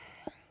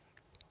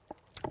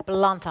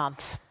 Blant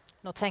annet.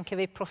 Nå tenker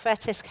vi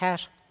profetisk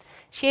her.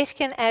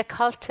 Kirken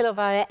kalt til å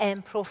være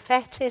en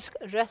profetisk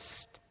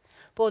røst,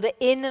 både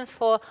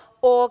innenfor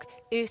og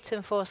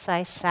utenfor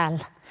seg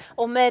selv.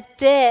 Og med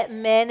det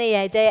mener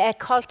jeg det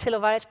kalt til å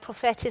være et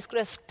profetisk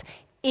røst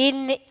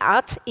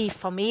innad i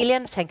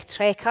familien, tenk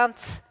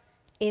trekant,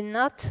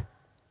 innad,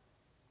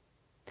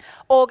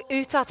 og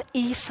utad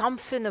i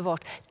samfunnet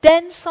vårt.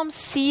 Den som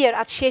sier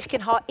at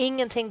kirken har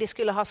ingenting de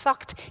skulle ha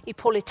sagt i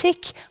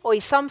politikk og i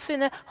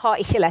samfunnet, har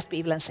ikke lest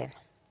Bibelen sin.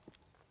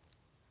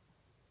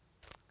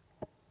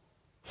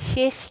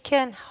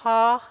 Kirken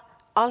har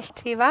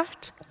alltid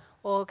vært,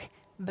 og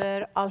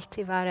bør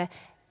alltid være,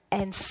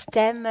 en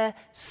stemme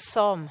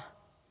som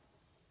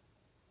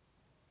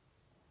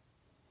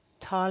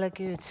taler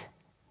Gud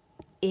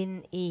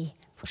inn i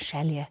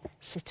forskjellige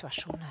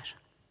situasjoner.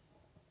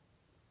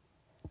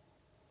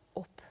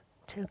 Opp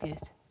til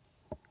Gud.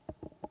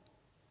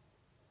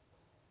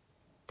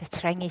 Det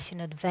trenger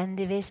ikke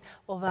nødvendigvis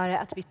å være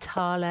at vi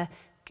taler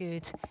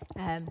Gud.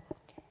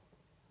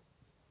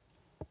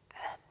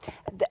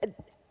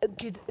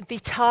 Vi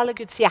taler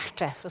Guds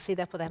hjerte, for å si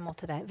det på den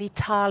måten. Vi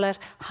taler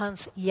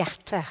hans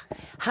hjerte.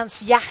 Hans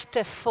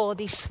hjerte for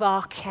de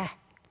svake.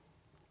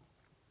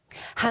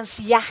 Hans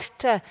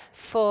hjerte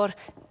for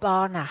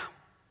barna.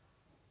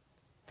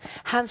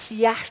 Hans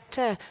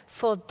hjerte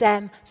for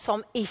dem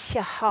som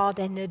ikke har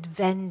det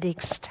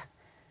nødvendigste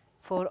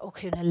for å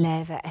kunne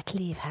leve et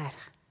liv her.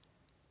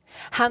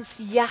 Hans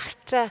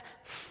hjerte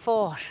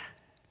for,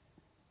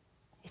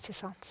 ikke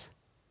sant?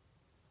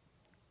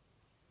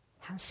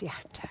 Hans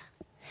hjerte.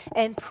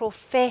 En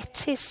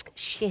profetisk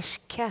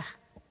kirke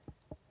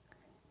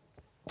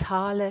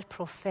taler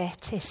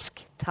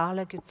profetisk,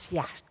 taler Guds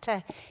hjerte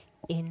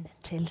inn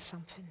til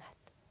samfunnet.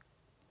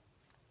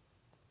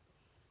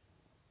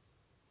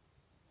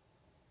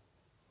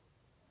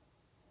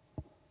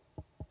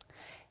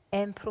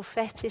 En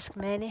profetisk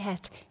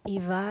menighet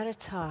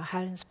ivaretar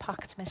Herrens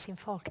pakt med sin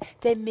folk.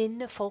 Det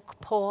minner folk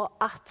på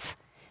at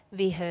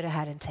vi hører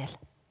Herren til.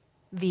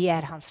 Vi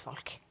hans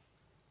folk.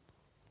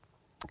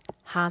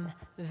 Han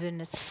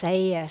vunnet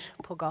seier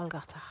på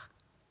Golgata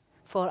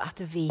for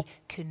at vi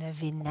kunne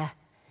vinne.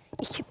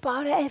 Ikke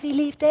bare vi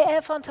liv,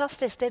 det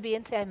fantastisk, det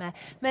begynte jeg med.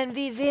 Men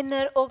vi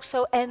vinner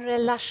også en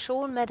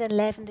relasjon med den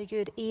levende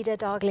Gud i det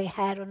daglige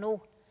her og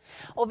nå.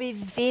 Og vi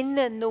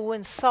vinner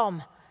noen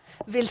som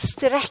vil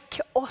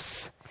strekke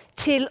oss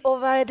til å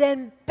være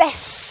den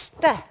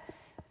beste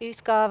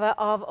utgave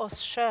av oss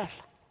selv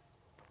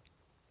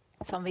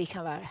som vi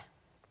kan være.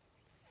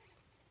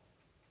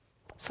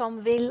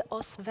 Som vil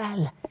oss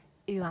vel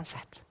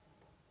uansett.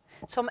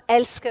 Som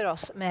elsker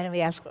oss mer enn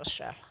vi elsker oss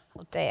selv.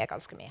 Og det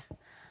ganske mye.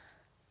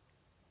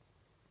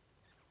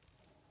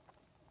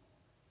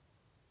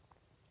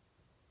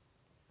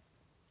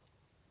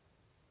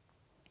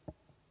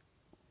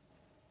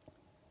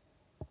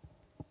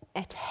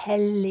 Et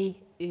hellig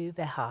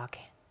ubehag.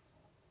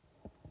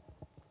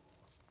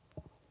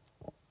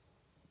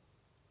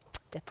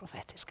 Det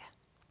profetiske.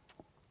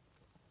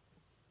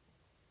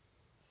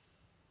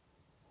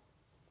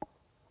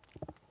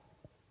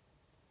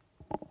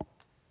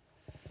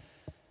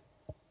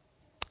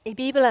 I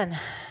Bibelen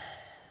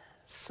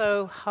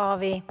så har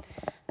vi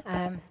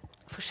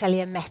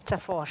forskjellige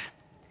metafor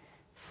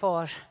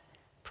for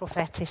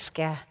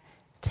profetiske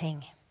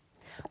ting.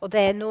 Og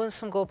det noen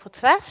som går på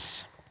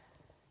tvers,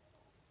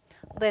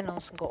 og det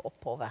noen som går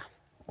oppover.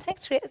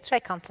 Tenk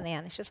trekanten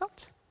igjen, ikke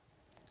sant?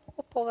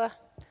 Oppover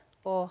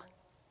og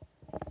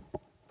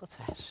på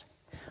tvers.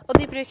 Og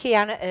de bruker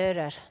gjerne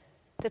ører.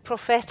 Det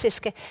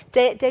profetiske,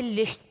 det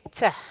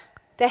lytter,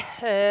 det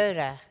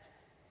hører.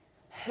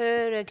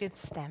 Hører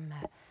Guds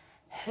stemme.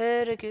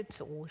 Hører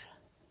Guds ord.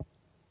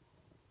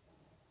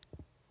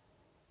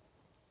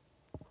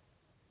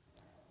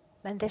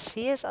 Men det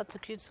sies at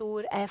Guds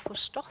ord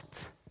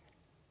forstått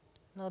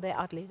når det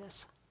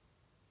adlydes.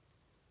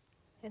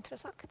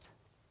 Interessant.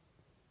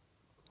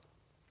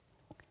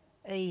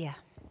 Øye.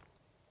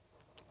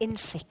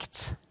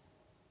 Innsikt.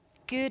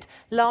 Gud,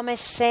 la meg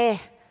se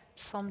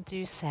som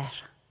du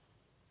ser.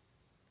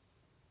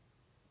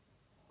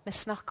 Vi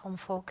snakker om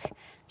folk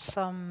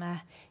som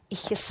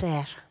ikke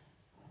ser.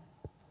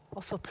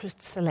 Og så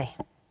plutselig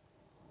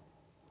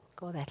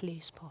går det et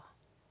lys på.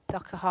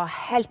 Dere har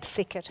helt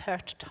sikkert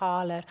hørt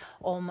taler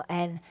om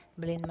en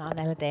blind mann,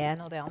 eller det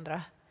ene og det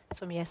andre,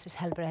 som Jesus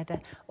helbreder,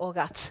 og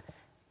at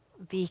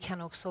vi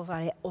kan også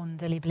være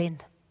åndelig blind.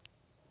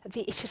 At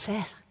vi ikke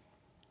ser.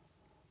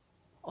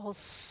 Og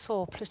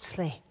så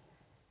plutselig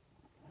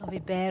når vi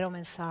ber om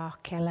en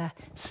sak, eller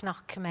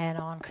snakker med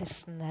en annen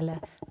kristen, eller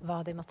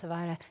hva det måtte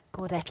være,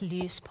 går det et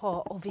lys på,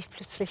 og vi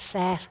plutselig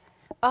ser,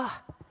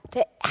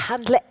 det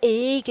handler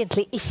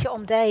egentlig ikke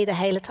om det i det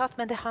hele tatt,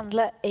 men det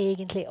handler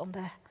egentlig om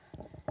det.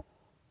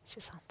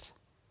 Ikke sant?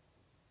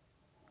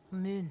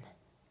 Munn.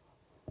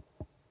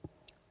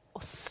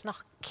 Å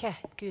snakke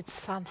Guds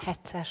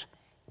sannheter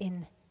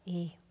inn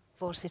i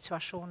våre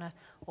situasjoner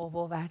og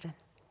vår verden.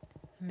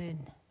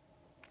 Munn.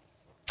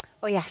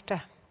 Og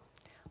hjerte.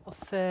 Og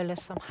føle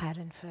som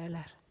Herren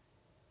føler.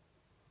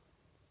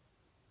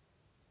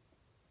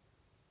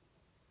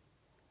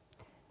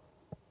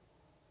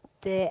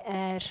 Det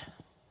er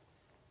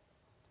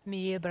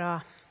mye bra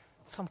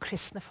som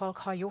kristne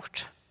folk har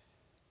gjort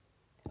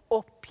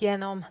opp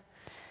gjennom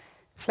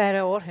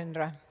flere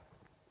århundre,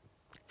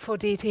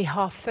 fordi de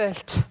har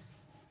følt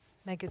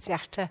med Guds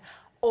hjerte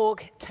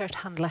og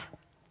tørt handle.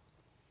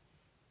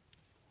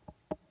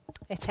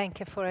 Jeg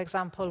tenker for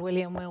eksempel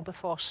William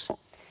Wilberforce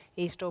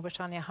i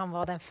Storbritannia. Han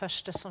var den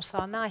første som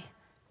sa nei,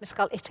 vi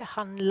skal ikke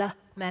handle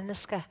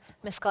mennesker,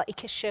 vi skal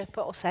ikke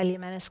kjøpe og selge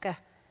mennesker,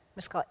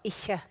 vi skal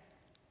ikke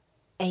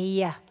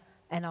eie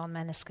en annen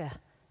menneske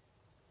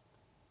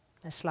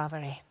med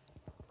slaveri.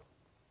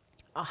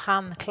 Og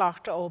han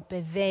klarte å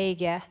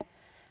bevege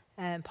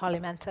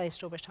parlamentet i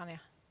Storbritannia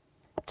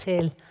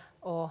til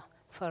å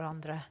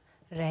forandre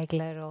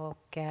regler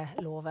og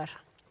lover.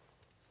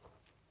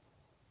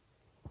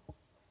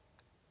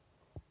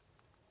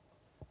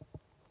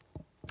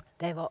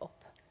 Det var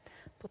opp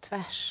på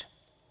tvers.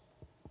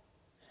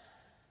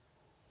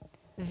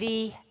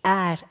 Vi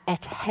er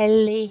et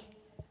hellig,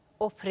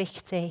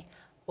 oppriktig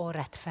og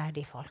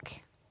rettferdig folk.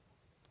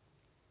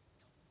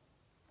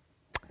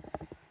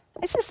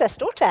 Jeg synes det er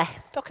stort, det.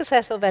 Dere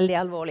ser så veldig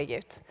alvorlige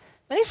ut.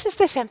 Men jeg synes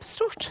det er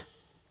kjempestort.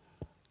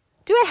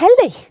 Du er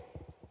hellig.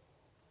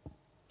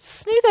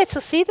 Snu deg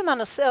til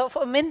sidemannen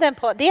og minn dem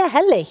på, de er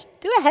hellig.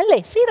 Du er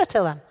hellig. Si det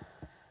til dem.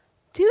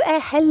 Du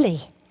er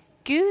hellig.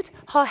 Gud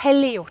har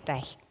helliggjort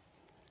deg.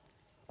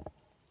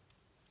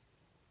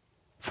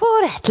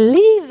 For et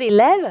liv vi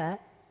lever.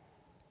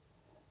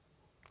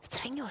 Vi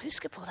trenger å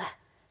huske på det.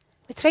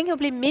 Vi trenger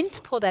å bli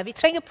minnet på det. Vi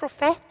trenger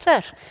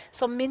profeter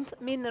som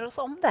minner oss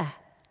om det.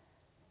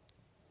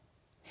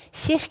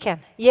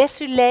 Kirken,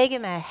 Jesu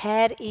legeme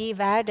her i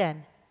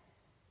verden,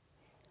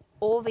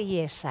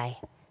 overgir seg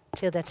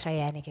til det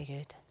treenige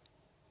Gud.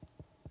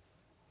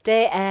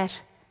 Det er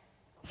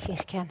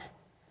kirken.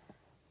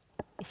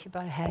 Ikke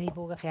bare her i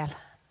Bogafjell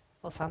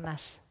og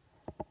Sandnes,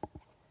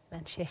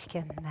 men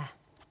kirken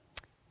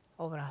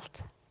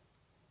overalt.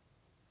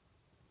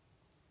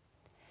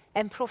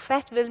 En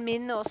profet vil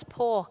minne oss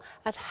på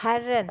at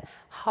Herren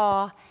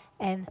har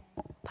en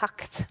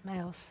pakt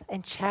med oss,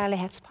 en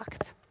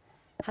kjærlighetspakt.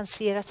 Han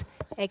sier at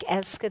 'jeg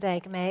elsker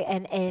deg med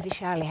en evig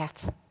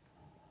kjærlighet'.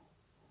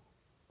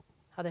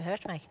 Har du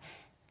hørt meg?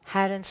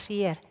 Herren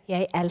sier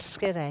 'jeg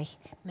elsker deg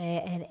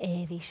med en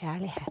evig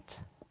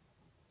kjærlighet'.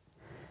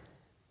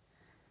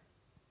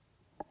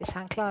 Hvis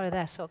han klarer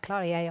det, så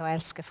klarer jeg å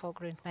elske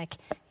folk rundt meg,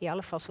 i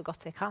alle fall så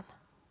godt jeg kan.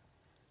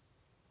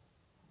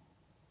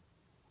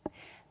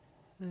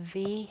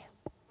 Vi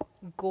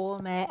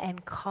går med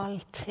en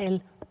kall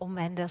til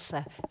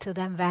omvendelse til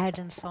den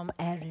verden som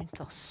er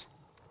rundt oss.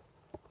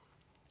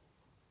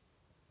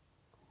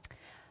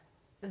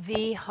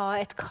 Vi har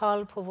et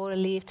kall på våre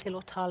liv til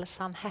å tale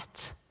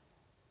sannhet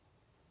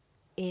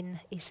inn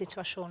i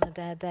situasjoner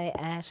der det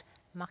er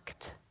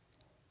makt.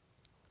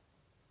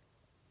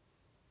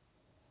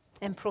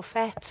 En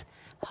profet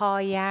har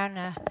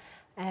gjerne,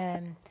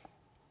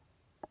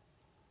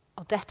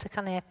 og dette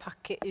kan jeg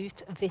pakke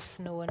ut hvis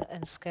noen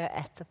ønsker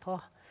etterpå,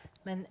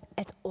 men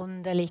et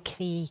åndelig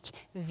krig.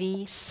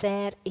 Vi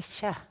ser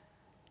ikke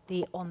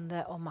de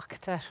ånder og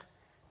makter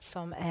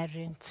som er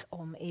rundt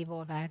om i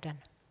vår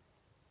verden.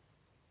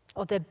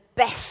 Og det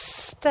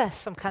beste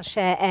som kan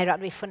skje er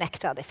at vi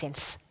fornekter at det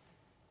finnes.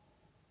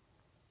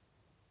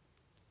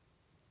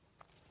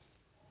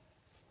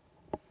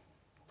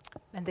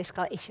 Men de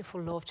skal ikke få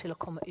lov til å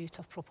komme ut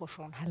av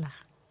proporsjon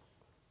heller.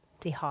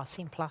 De har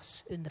sin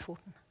plass under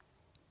foten.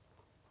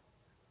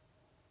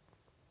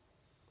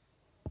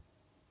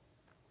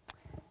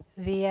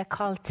 Vi er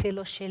kalt til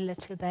å skille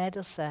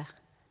tilbedelse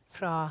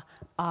fra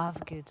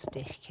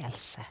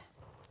avgudsdyrkelse.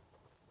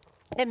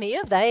 Det er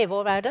mye av det i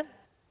vår verden.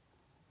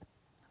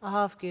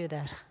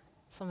 Avguder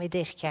som vi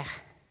dyrker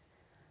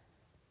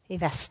i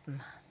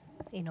Vesten,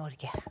 i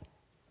Norge.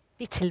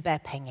 Vi tilber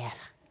penger.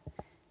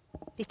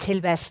 Vi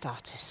tilber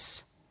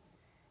status.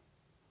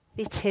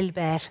 Vi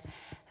tilber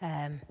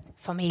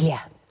familie.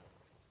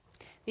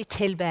 Vi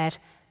tilber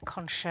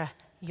kanskje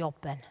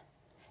jobben,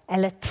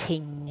 eller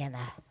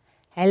tingene,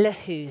 eller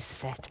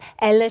huset,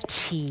 eller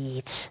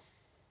tid.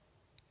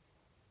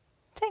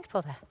 Tenk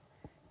på det.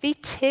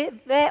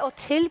 Ved å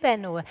tilbe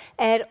noe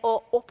er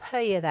å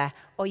opphøye det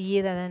og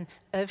gi det den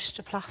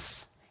øverste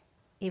plass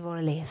i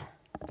våre liv.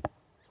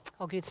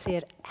 Og Gud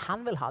sier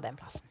han vil ha den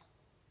plassen.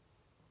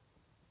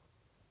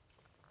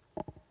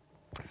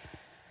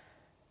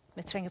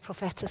 Vi trenger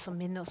profeter som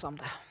minner oss om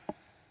det.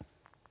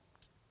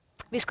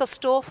 Vi skal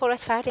stå for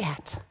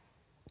rettferdighet.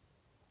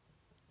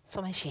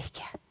 som en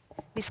kirke.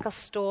 Vi skal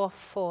stå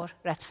for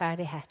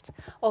rettferdighet,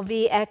 og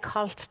vi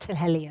kalt til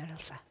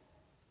helliggjørelse.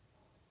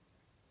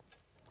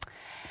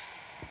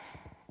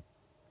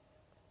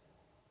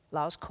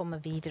 La oss komme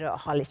videre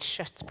og ha litt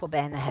kjøtt på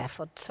benet her,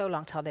 for så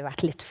langt har det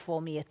vært litt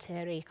for mye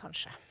teori,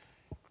 kanskje.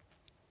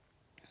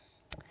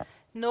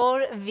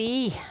 Når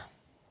vi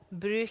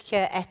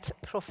bruker et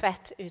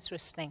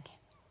profetutrustning,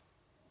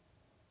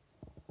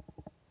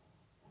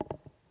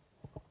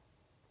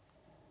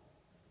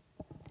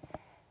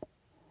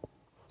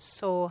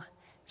 så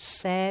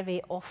ser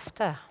vi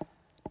ofte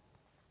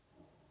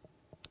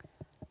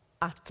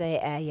at det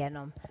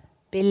gjennom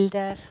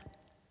bilder,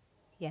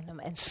 gjennom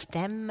en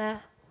stemme.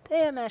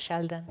 Det mer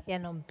sjelden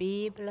gjennom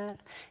bibler,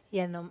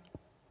 gjennom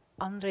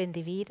andre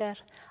individer,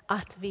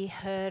 at vi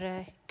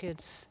hører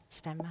Guds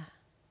stemme.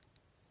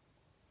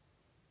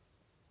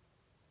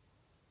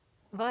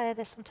 Hva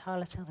det som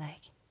taler til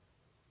deg?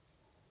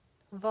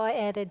 Hva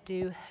det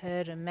du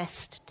hører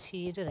mest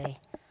tydelig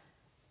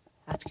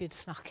at Gud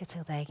snakker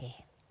til deg i?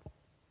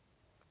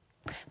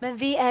 Men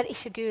vi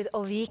ikke Gud,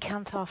 og vi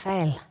kan ta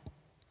feil.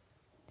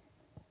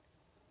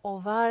 Å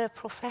være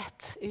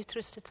profet,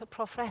 utrustet til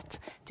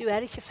profet, du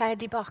ikke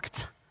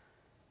ferdigbakt.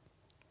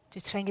 Du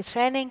trenger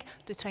trening,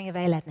 du trenger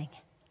veiledning.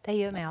 Det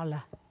gjør vi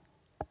alle.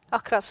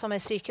 Akkurat som en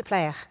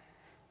sykepleier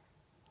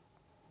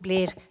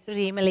blir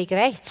rimelig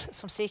greit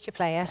som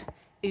sykepleier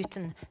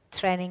uten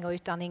trening og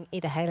utdanning i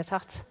det hele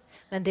tatt.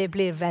 Men det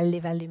blir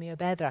veldig, veldig mye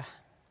bedre.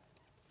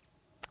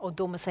 Og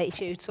dummer seg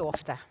ikke ut så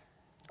ofte.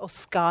 Og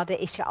skader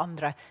ikke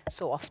andre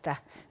så ofte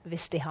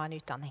hvis de har en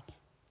utdanning.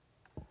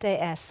 Det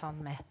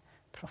sånn med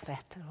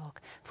profeter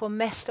også. For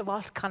mest av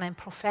alt kan en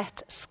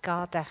profet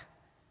skade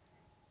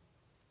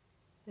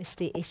hvis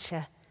de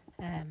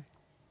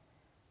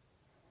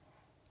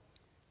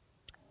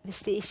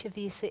ikke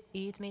viser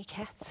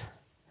ydmykhet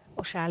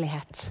og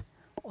kjærlighet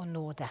og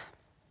nåde.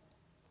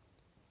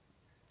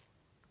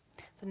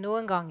 For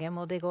noen ganger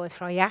må det gå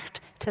fra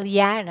hjert til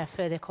hjerne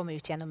før det kommer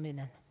ut gjennom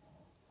munnen.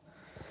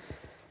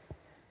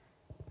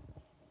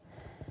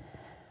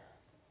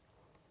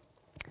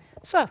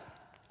 Så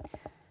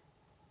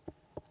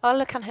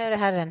alle kan høre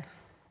Herren,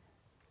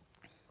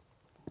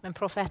 men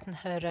profeten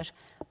hører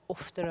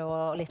oftere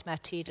og litt mer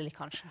tydelig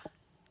kanskje.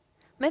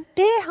 Men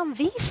be han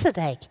vise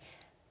deg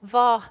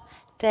hva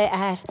det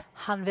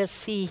han vil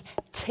si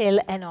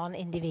til en annen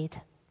individ.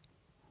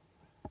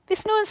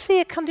 Hvis noen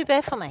sier, kan du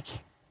be for meg?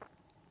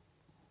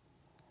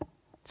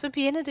 Så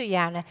begynner du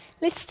gjerne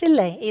litt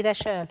stille i deg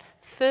selv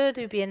før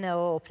du begynner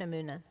å åpne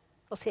munnen.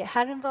 Og sier,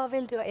 Herren, hva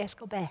vil du at jeg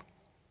skal be?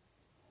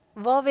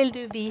 Hva vil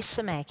du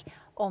vise meg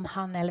om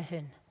han eller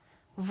hun?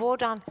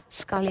 Hvordan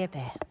skal jeg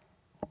be?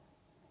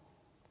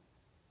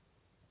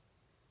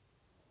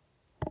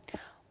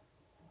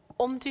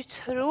 Om du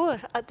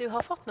tror at du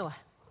har fått noe,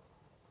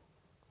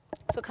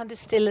 så kan du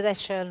stille deg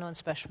selv noen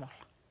spørsmål.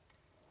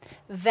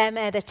 Hvem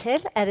det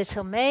til? Det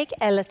til meg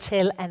eller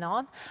til en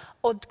annen?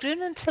 Og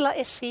grunnen til at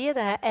jeg sier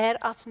det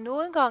at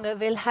noen ganger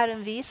vil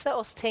Herren vise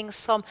oss ting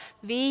som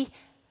vi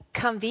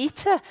kan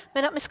vite,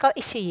 men at vi skal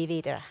ikke gi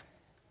videre.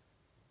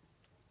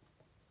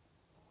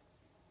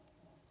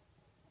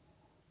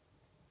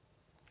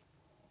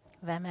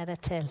 Hvem det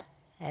til?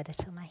 Det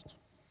til meg?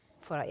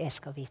 For at jeg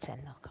skal vite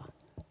noe.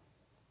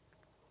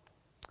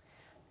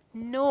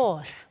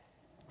 Når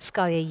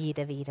skal jeg gi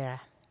det videre?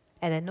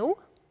 Det nå?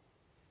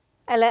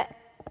 Eller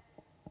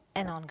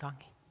en annen gang?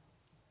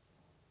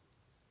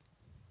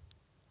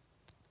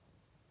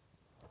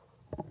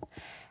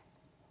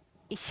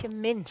 Ikke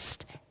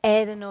minst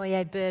det når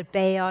jeg bør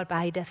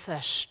bearbeide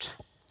først.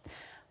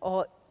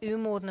 Og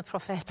umodne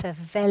profeter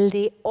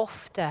veldig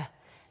ofte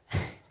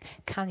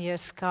kan gjøre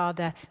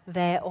skade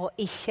ved å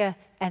ikke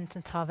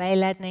enten ta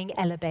veiledning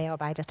eller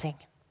bearbeide ting.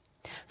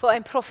 For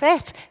en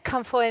profet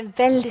kan få en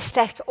veldig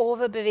sterk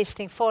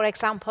overbevisning, for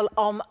eksempel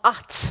om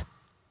at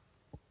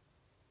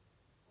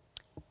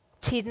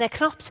tiden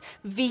knapt.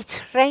 Vi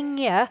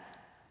trenger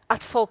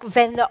at folk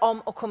vender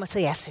om og kommer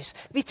til Jesus.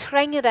 Vi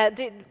trenger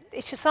det,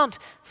 ikke sant?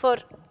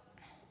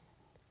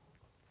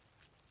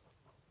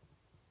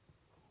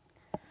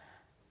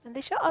 Men det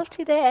ikke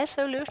alltid det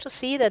så lurt å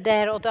si det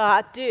der og da,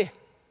 at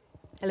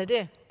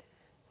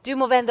du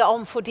må vende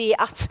om fordi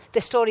at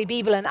det står i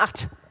Bibelen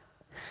at.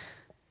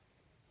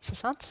 Ikke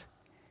sant?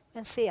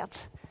 Men si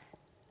at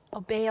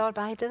å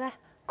bearbeide det,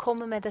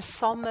 komme med det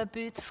samme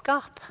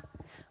budskap,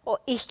 og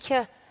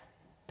ikke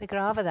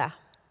begrave det.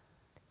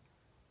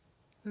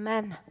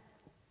 Men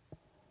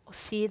å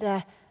si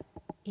det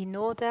i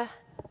nåde,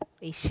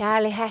 i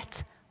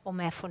kjærlighet og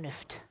med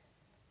fornuft.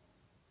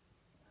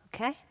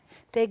 Okay?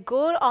 Det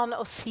går an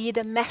å si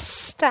det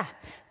meste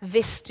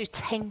hvis du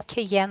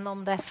tenker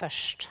gjennom det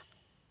først.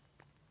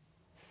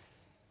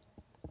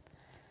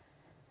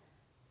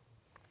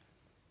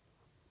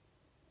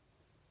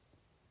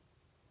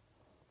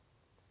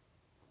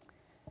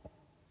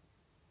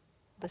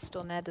 Det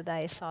står nede der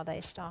jeg sa det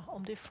i stad.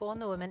 Om du får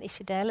noe, men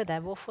ikke deler det,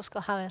 hvorfor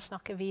skal Herren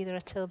snakke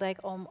videre til deg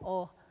om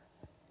å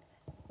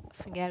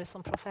fungere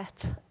som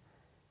profet?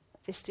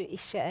 Hvis du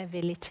ikke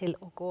villig til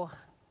å gå,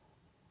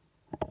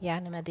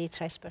 gjerne med de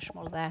 3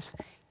 spørsmål der,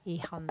 i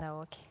Hanne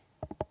også.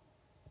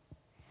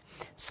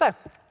 Så,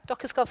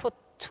 dere skal få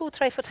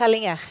 2-3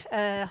 fortellinger.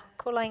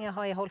 Hvor lenge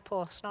har jeg holdt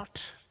på?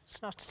 Snart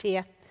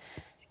 10.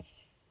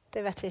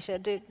 Det vet jeg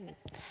ikke.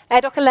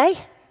 Er dere lei?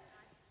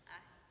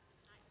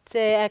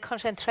 Det er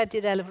kanskje en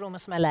tredjedel av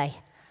rommet som er lei.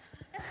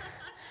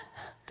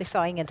 De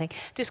sa ingenting.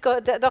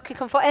 Dere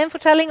kan få en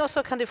fortelling, og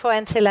så kan du få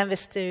en til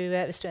hvis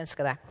du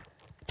ønsker det.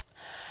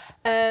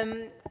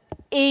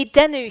 I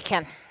denne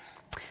uken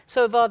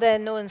så var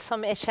det noen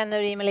som jeg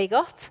kjenner rimelig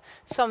godt,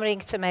 som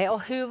ringte meg,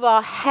 og hun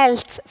var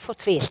helt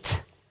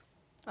fortvilt.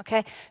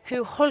 Okay?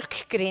 Hun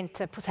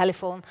holkgrinte på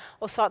telefonen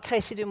og sa,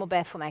 Tracy, du må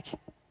be for meg.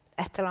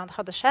 Et eller annet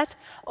hadde skjedd,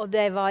 og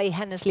det var i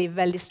hennes liv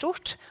veldig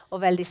stort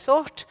og veldig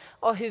sårt,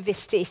 og hun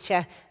visste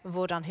ikke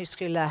hvordan hun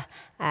skulle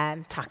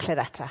takle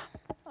dette.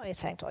 Og jeg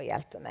tenkte,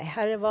 hjelpe meg.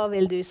 Herre, hva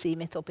vil du si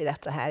midt oppi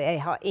dette her?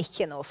 Jeg har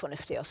ikke noe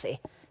fornuftig å si.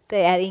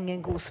 Det er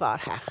ingen god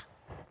svar her.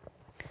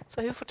 Så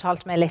hun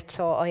fortalte meg litt,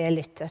 og jeg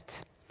lyttet.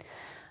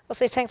 Og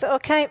så jeg tenkte,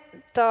 ok,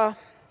 da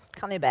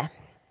kan jeg be.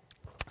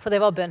 For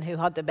det var bønn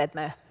hun hadde bedt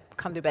meg.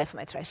 Kan du be for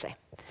meg, Tracy?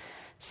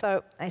 Så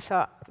jeg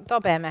sa, da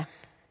ber vi.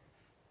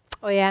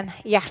 Og igjen,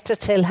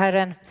 hjertet til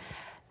Herren.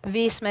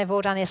 Vis meg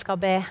hvordan jeg skal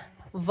be.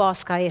 Hva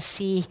skal jeg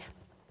si?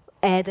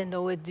 Er det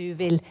noe du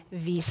vil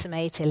vise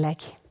meg i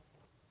tillegg?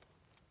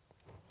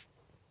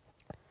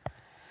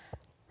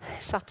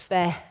 Jeg satt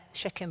ved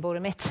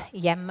kjøkkenbordet mitt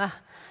hjemme,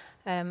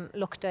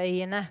 lukket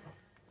øynene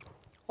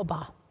og ba.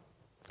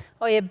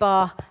 Og jeg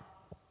ba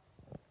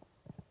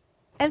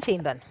en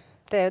fin bønn.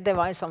 Det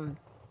var som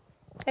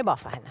jeg ba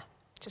for henne.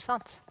 Ikke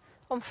sant?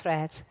 Om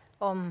fred,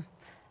 om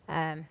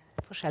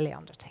forskjellige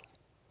andre ting.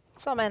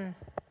 Som en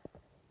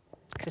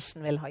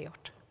kristen vil ha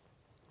gjort.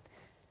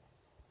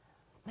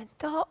 Men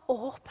da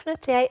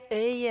åpnet jeg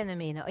øynene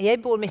mine, og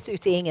jeg bor midt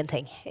ute i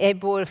ingenting. Jeg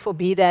bor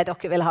forbi det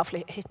dere vil ha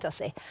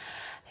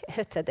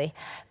hytta di.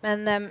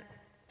 Men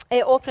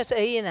jeg åpnet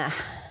øynene,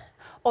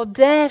 og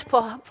der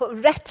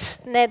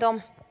rett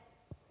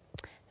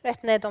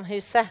nedom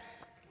huset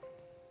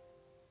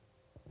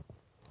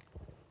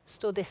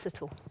stod disse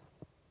to.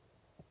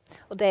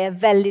 Og det er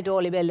veldig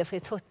dårlig bilde, for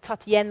jeg har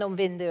tatt gjennom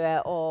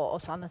vinduet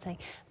og sånne ting.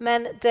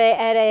 Men det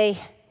er ei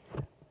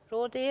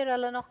rådyr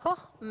eller noe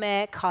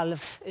med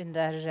kalv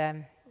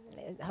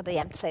hadde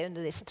gjemt seg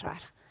under disse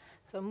trær.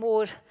 Så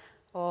mor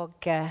og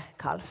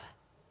kalv.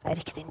 Det er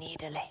riktig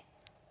nydelig.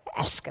 Jeg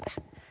elsker det.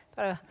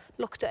 Bare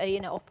lukte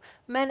øynene opp.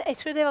 Men jeg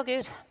tror det var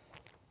Gud.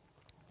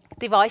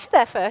 De var ikke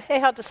der før.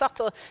 Jeg hadde satt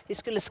og jeg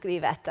skulle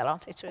skrive et eller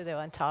annet. Jeg tror det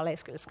var en tale jeg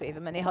skulle skrive,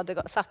 men jeg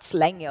hadde satt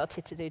lenge og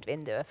tittet ut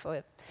vinduet, for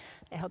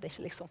jeg hadde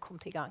ikke liksom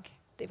kommet i gang.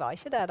 De var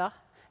ikke der da.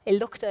 Jeg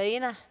lukte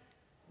øynene,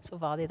 så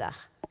var de der.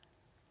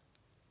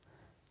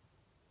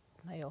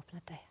 Når jeg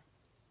åpnet det.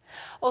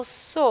 Og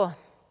så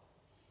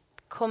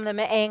kom det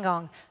med en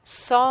gang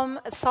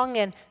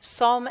sangen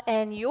 «Som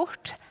en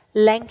hjort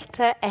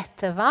lengter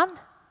etter vann,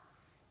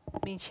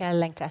 min sjel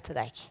lengter etter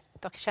deg».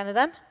 Dere kjenner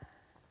den?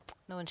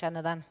 Noen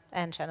kjenner den.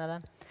 En kjenner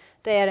den.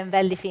 Det er en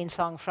veldig fin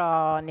sang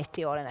fra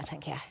 90-årene,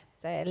 tenker jeg.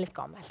 Det er litt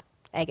gammel.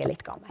 Jeg er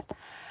litt gammel.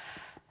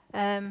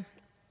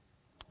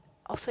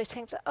 Og så jeg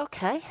tenkte,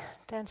 ok,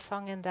 den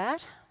sangen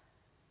der,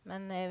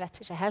 men jeg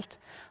vet ikke helt.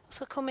 Og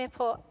så kom jeg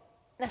på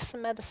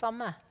nesten med det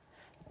samme.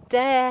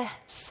 Det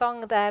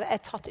sang der er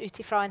tatt ut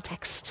ifra en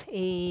tekst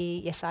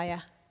i Jesaja,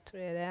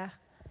 tror jeg det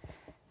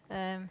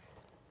er.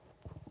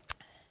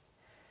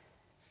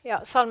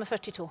 Ja, Salme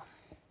 42.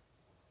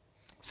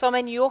 Som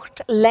en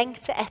hjort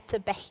lengter etter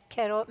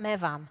bekker med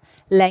vann,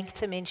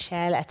 lengter min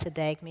sjel etter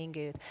deg, min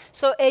Gud.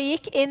 Så jeg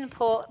gikk inn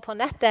på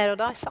nett der, og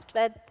da jeg satt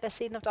ved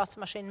siden av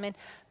datamaskinen min,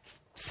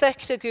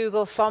 søkte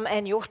Google som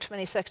en hjort,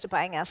 men jeg søkte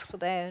på engelsk, for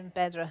det er en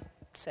bedre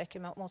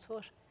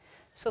søkemotor.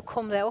 Så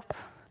kom det opp.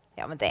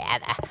 Ja, men det er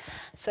det.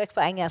 Søk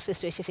på engelsk hvis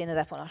du ikke finner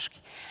det på norsk.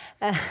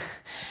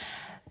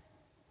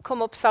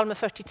 Kom opp Salme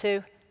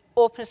 42,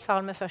 åpnet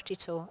Salme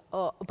 42,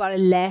 og bare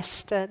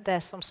leste det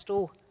som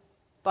sto.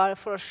 Bare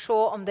for å se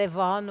om det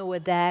var noe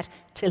der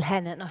til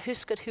henne. Nå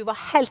husk at hun var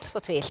helt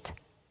fortvilt.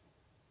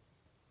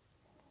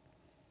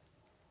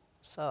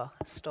 Så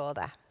står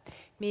det.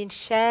 Min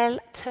sjel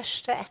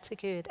tørster etter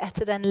Gud,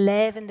 etter den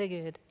levende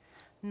Gud.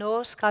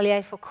 Når skal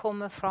jeg få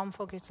komme fram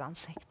for Guds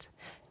ansikt?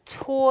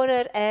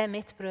 Tårer er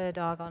mitt brød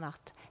dag og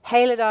natt.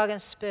 Hele dagen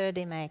spør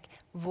de meg,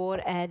 hvor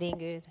er din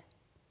Gud?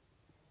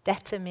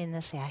 Dette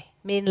minnes jeg.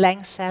 Min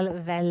lengsel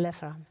veller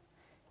fram.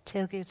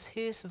 Til Guds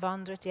hus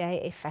vandret jeg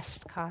i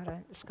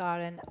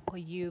festskaren og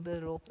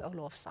jubelrop og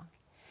lovsang.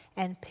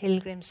 En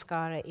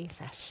pilgrimsskare i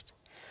fest.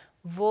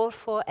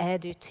 Hvorfor er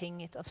du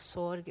tynget av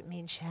sorg,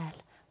 min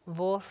sjel?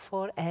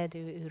 Hvorfor er du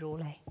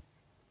urolig?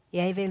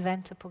 Jeg vil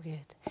vente på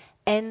Gud.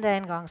 Enda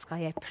en gang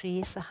skal jeg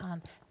prise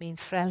han, min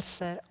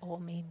frelser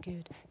og min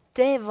Gud.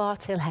 Det var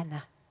til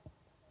henne.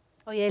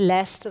 Og jeg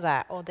leste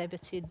det, og det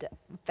betydde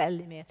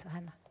veldig mye til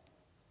henne.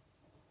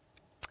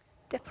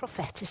 Det er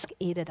profetisk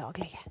i det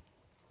daglige.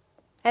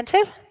 En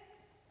til?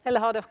 Eller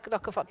har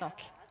dere fått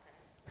nok?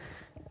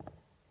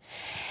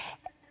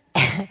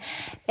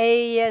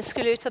 Jeg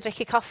skulle ut og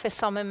drikke kaffe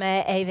sammen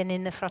med en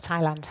venninne fra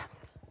Thailand.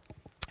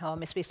 Og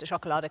vi spiste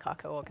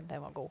sjokoladekake også,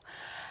 det var god.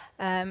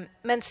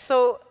 Men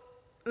så,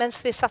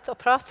 mens vi satt og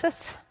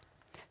pratet,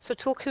 så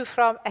tok hun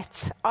fram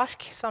et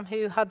ark som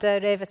hun hadde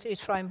revet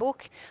ut fra en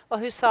bok, og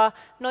hun sa,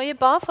 når jeg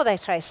ba for deg,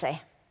 Tracy,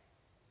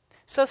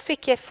 så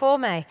fikk jeg få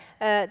meg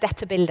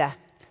dette bildet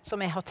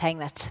som jeg har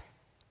tegnet.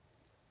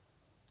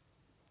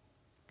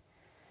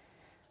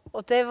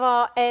 Og det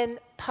var en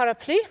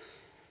paraply,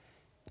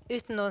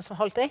 uten noen som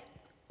holdt i.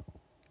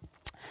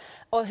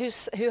 Og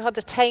hun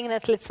hadde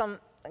tegnet litt som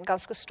en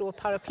ganske stor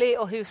paraply,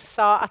 og hun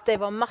sa at det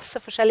var masse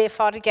forskjellige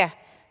farger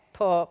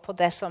på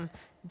det som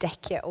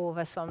dekker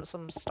over,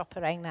 som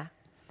stopper regnet.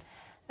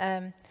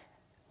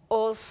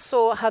 Og så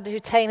hadde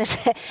hun tegnet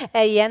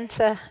en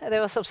jente, det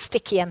var som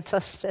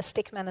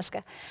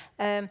stikkmenneske,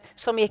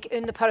 som gikk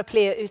under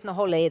paraplyet uten å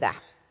holde i det.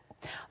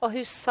 Og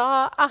hun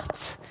sa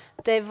at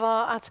det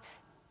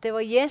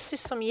var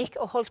Jesus som gikk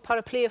og holdt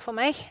paraplyet for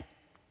meg,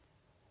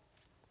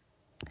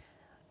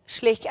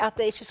 slik at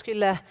det ikke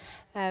skulle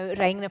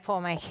regne på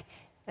meg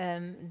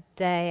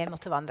det jeg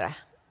måtte vandre.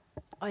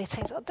 Og jeg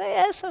tenkte, det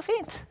er så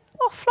fint.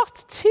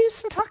 Flott,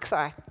 tusen takk,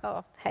 sa jeg.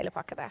 Og hele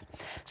pakket der.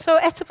 Så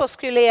etterpå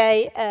skulle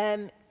jeg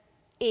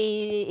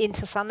inn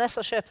til Sandnes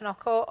og kjøpe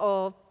noe,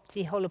 og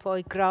de holder på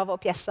å grave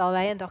opp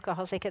Gjesdalveien. Dere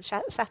har sikkert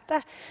sett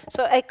det.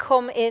 Så jeg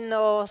kom inn,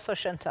 og så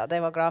skjønte jeg at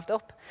det var gravd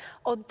opp.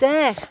 Og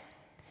der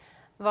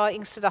var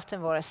yngste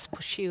datteren vår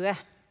på 20.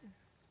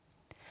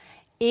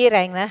 I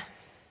regnet,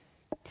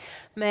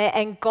 med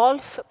en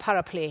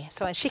golfparaply,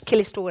 så en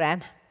skikkelig stor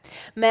en,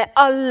 med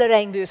alle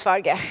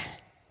regnbuesfarger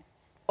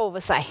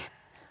over seg.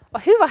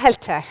 Og hun var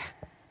helt tørr.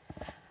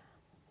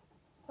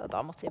 Og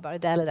da måtte jeg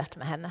bare dele dette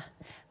med henne.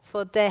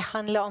 For det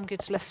handler om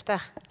Guds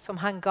løfter,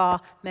 som han ga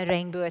med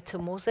regnbue til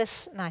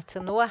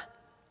til Noah.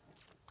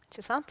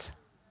 Ikke sant?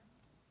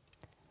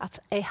 At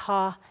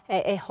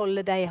jeg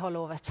holder det jeg har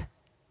lovet.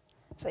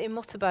 Så jeg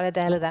måtte bare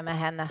dele det med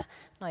henne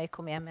når jeg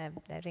kom hjem.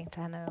 Jeg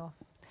ringte henne og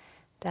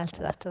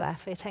delte dette der.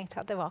 For jeg tenkte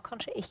at det var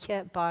kanskje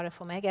ikke bare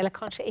for meg, eller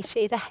kanskje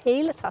ikke i det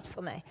hele tatt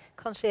for meg.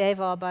 Kanskje jeg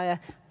var bare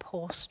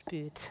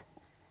postbud.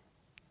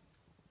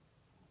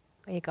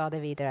 Og jeg ga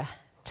det videre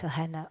til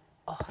henne.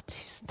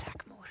 Tusen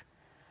takk, mor.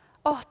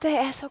 Det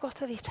er så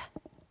godt å vite.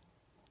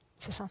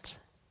 Ikke sant?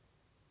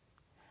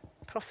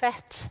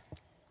 Profet,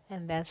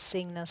 en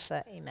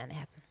velsignelse i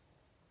menigheten.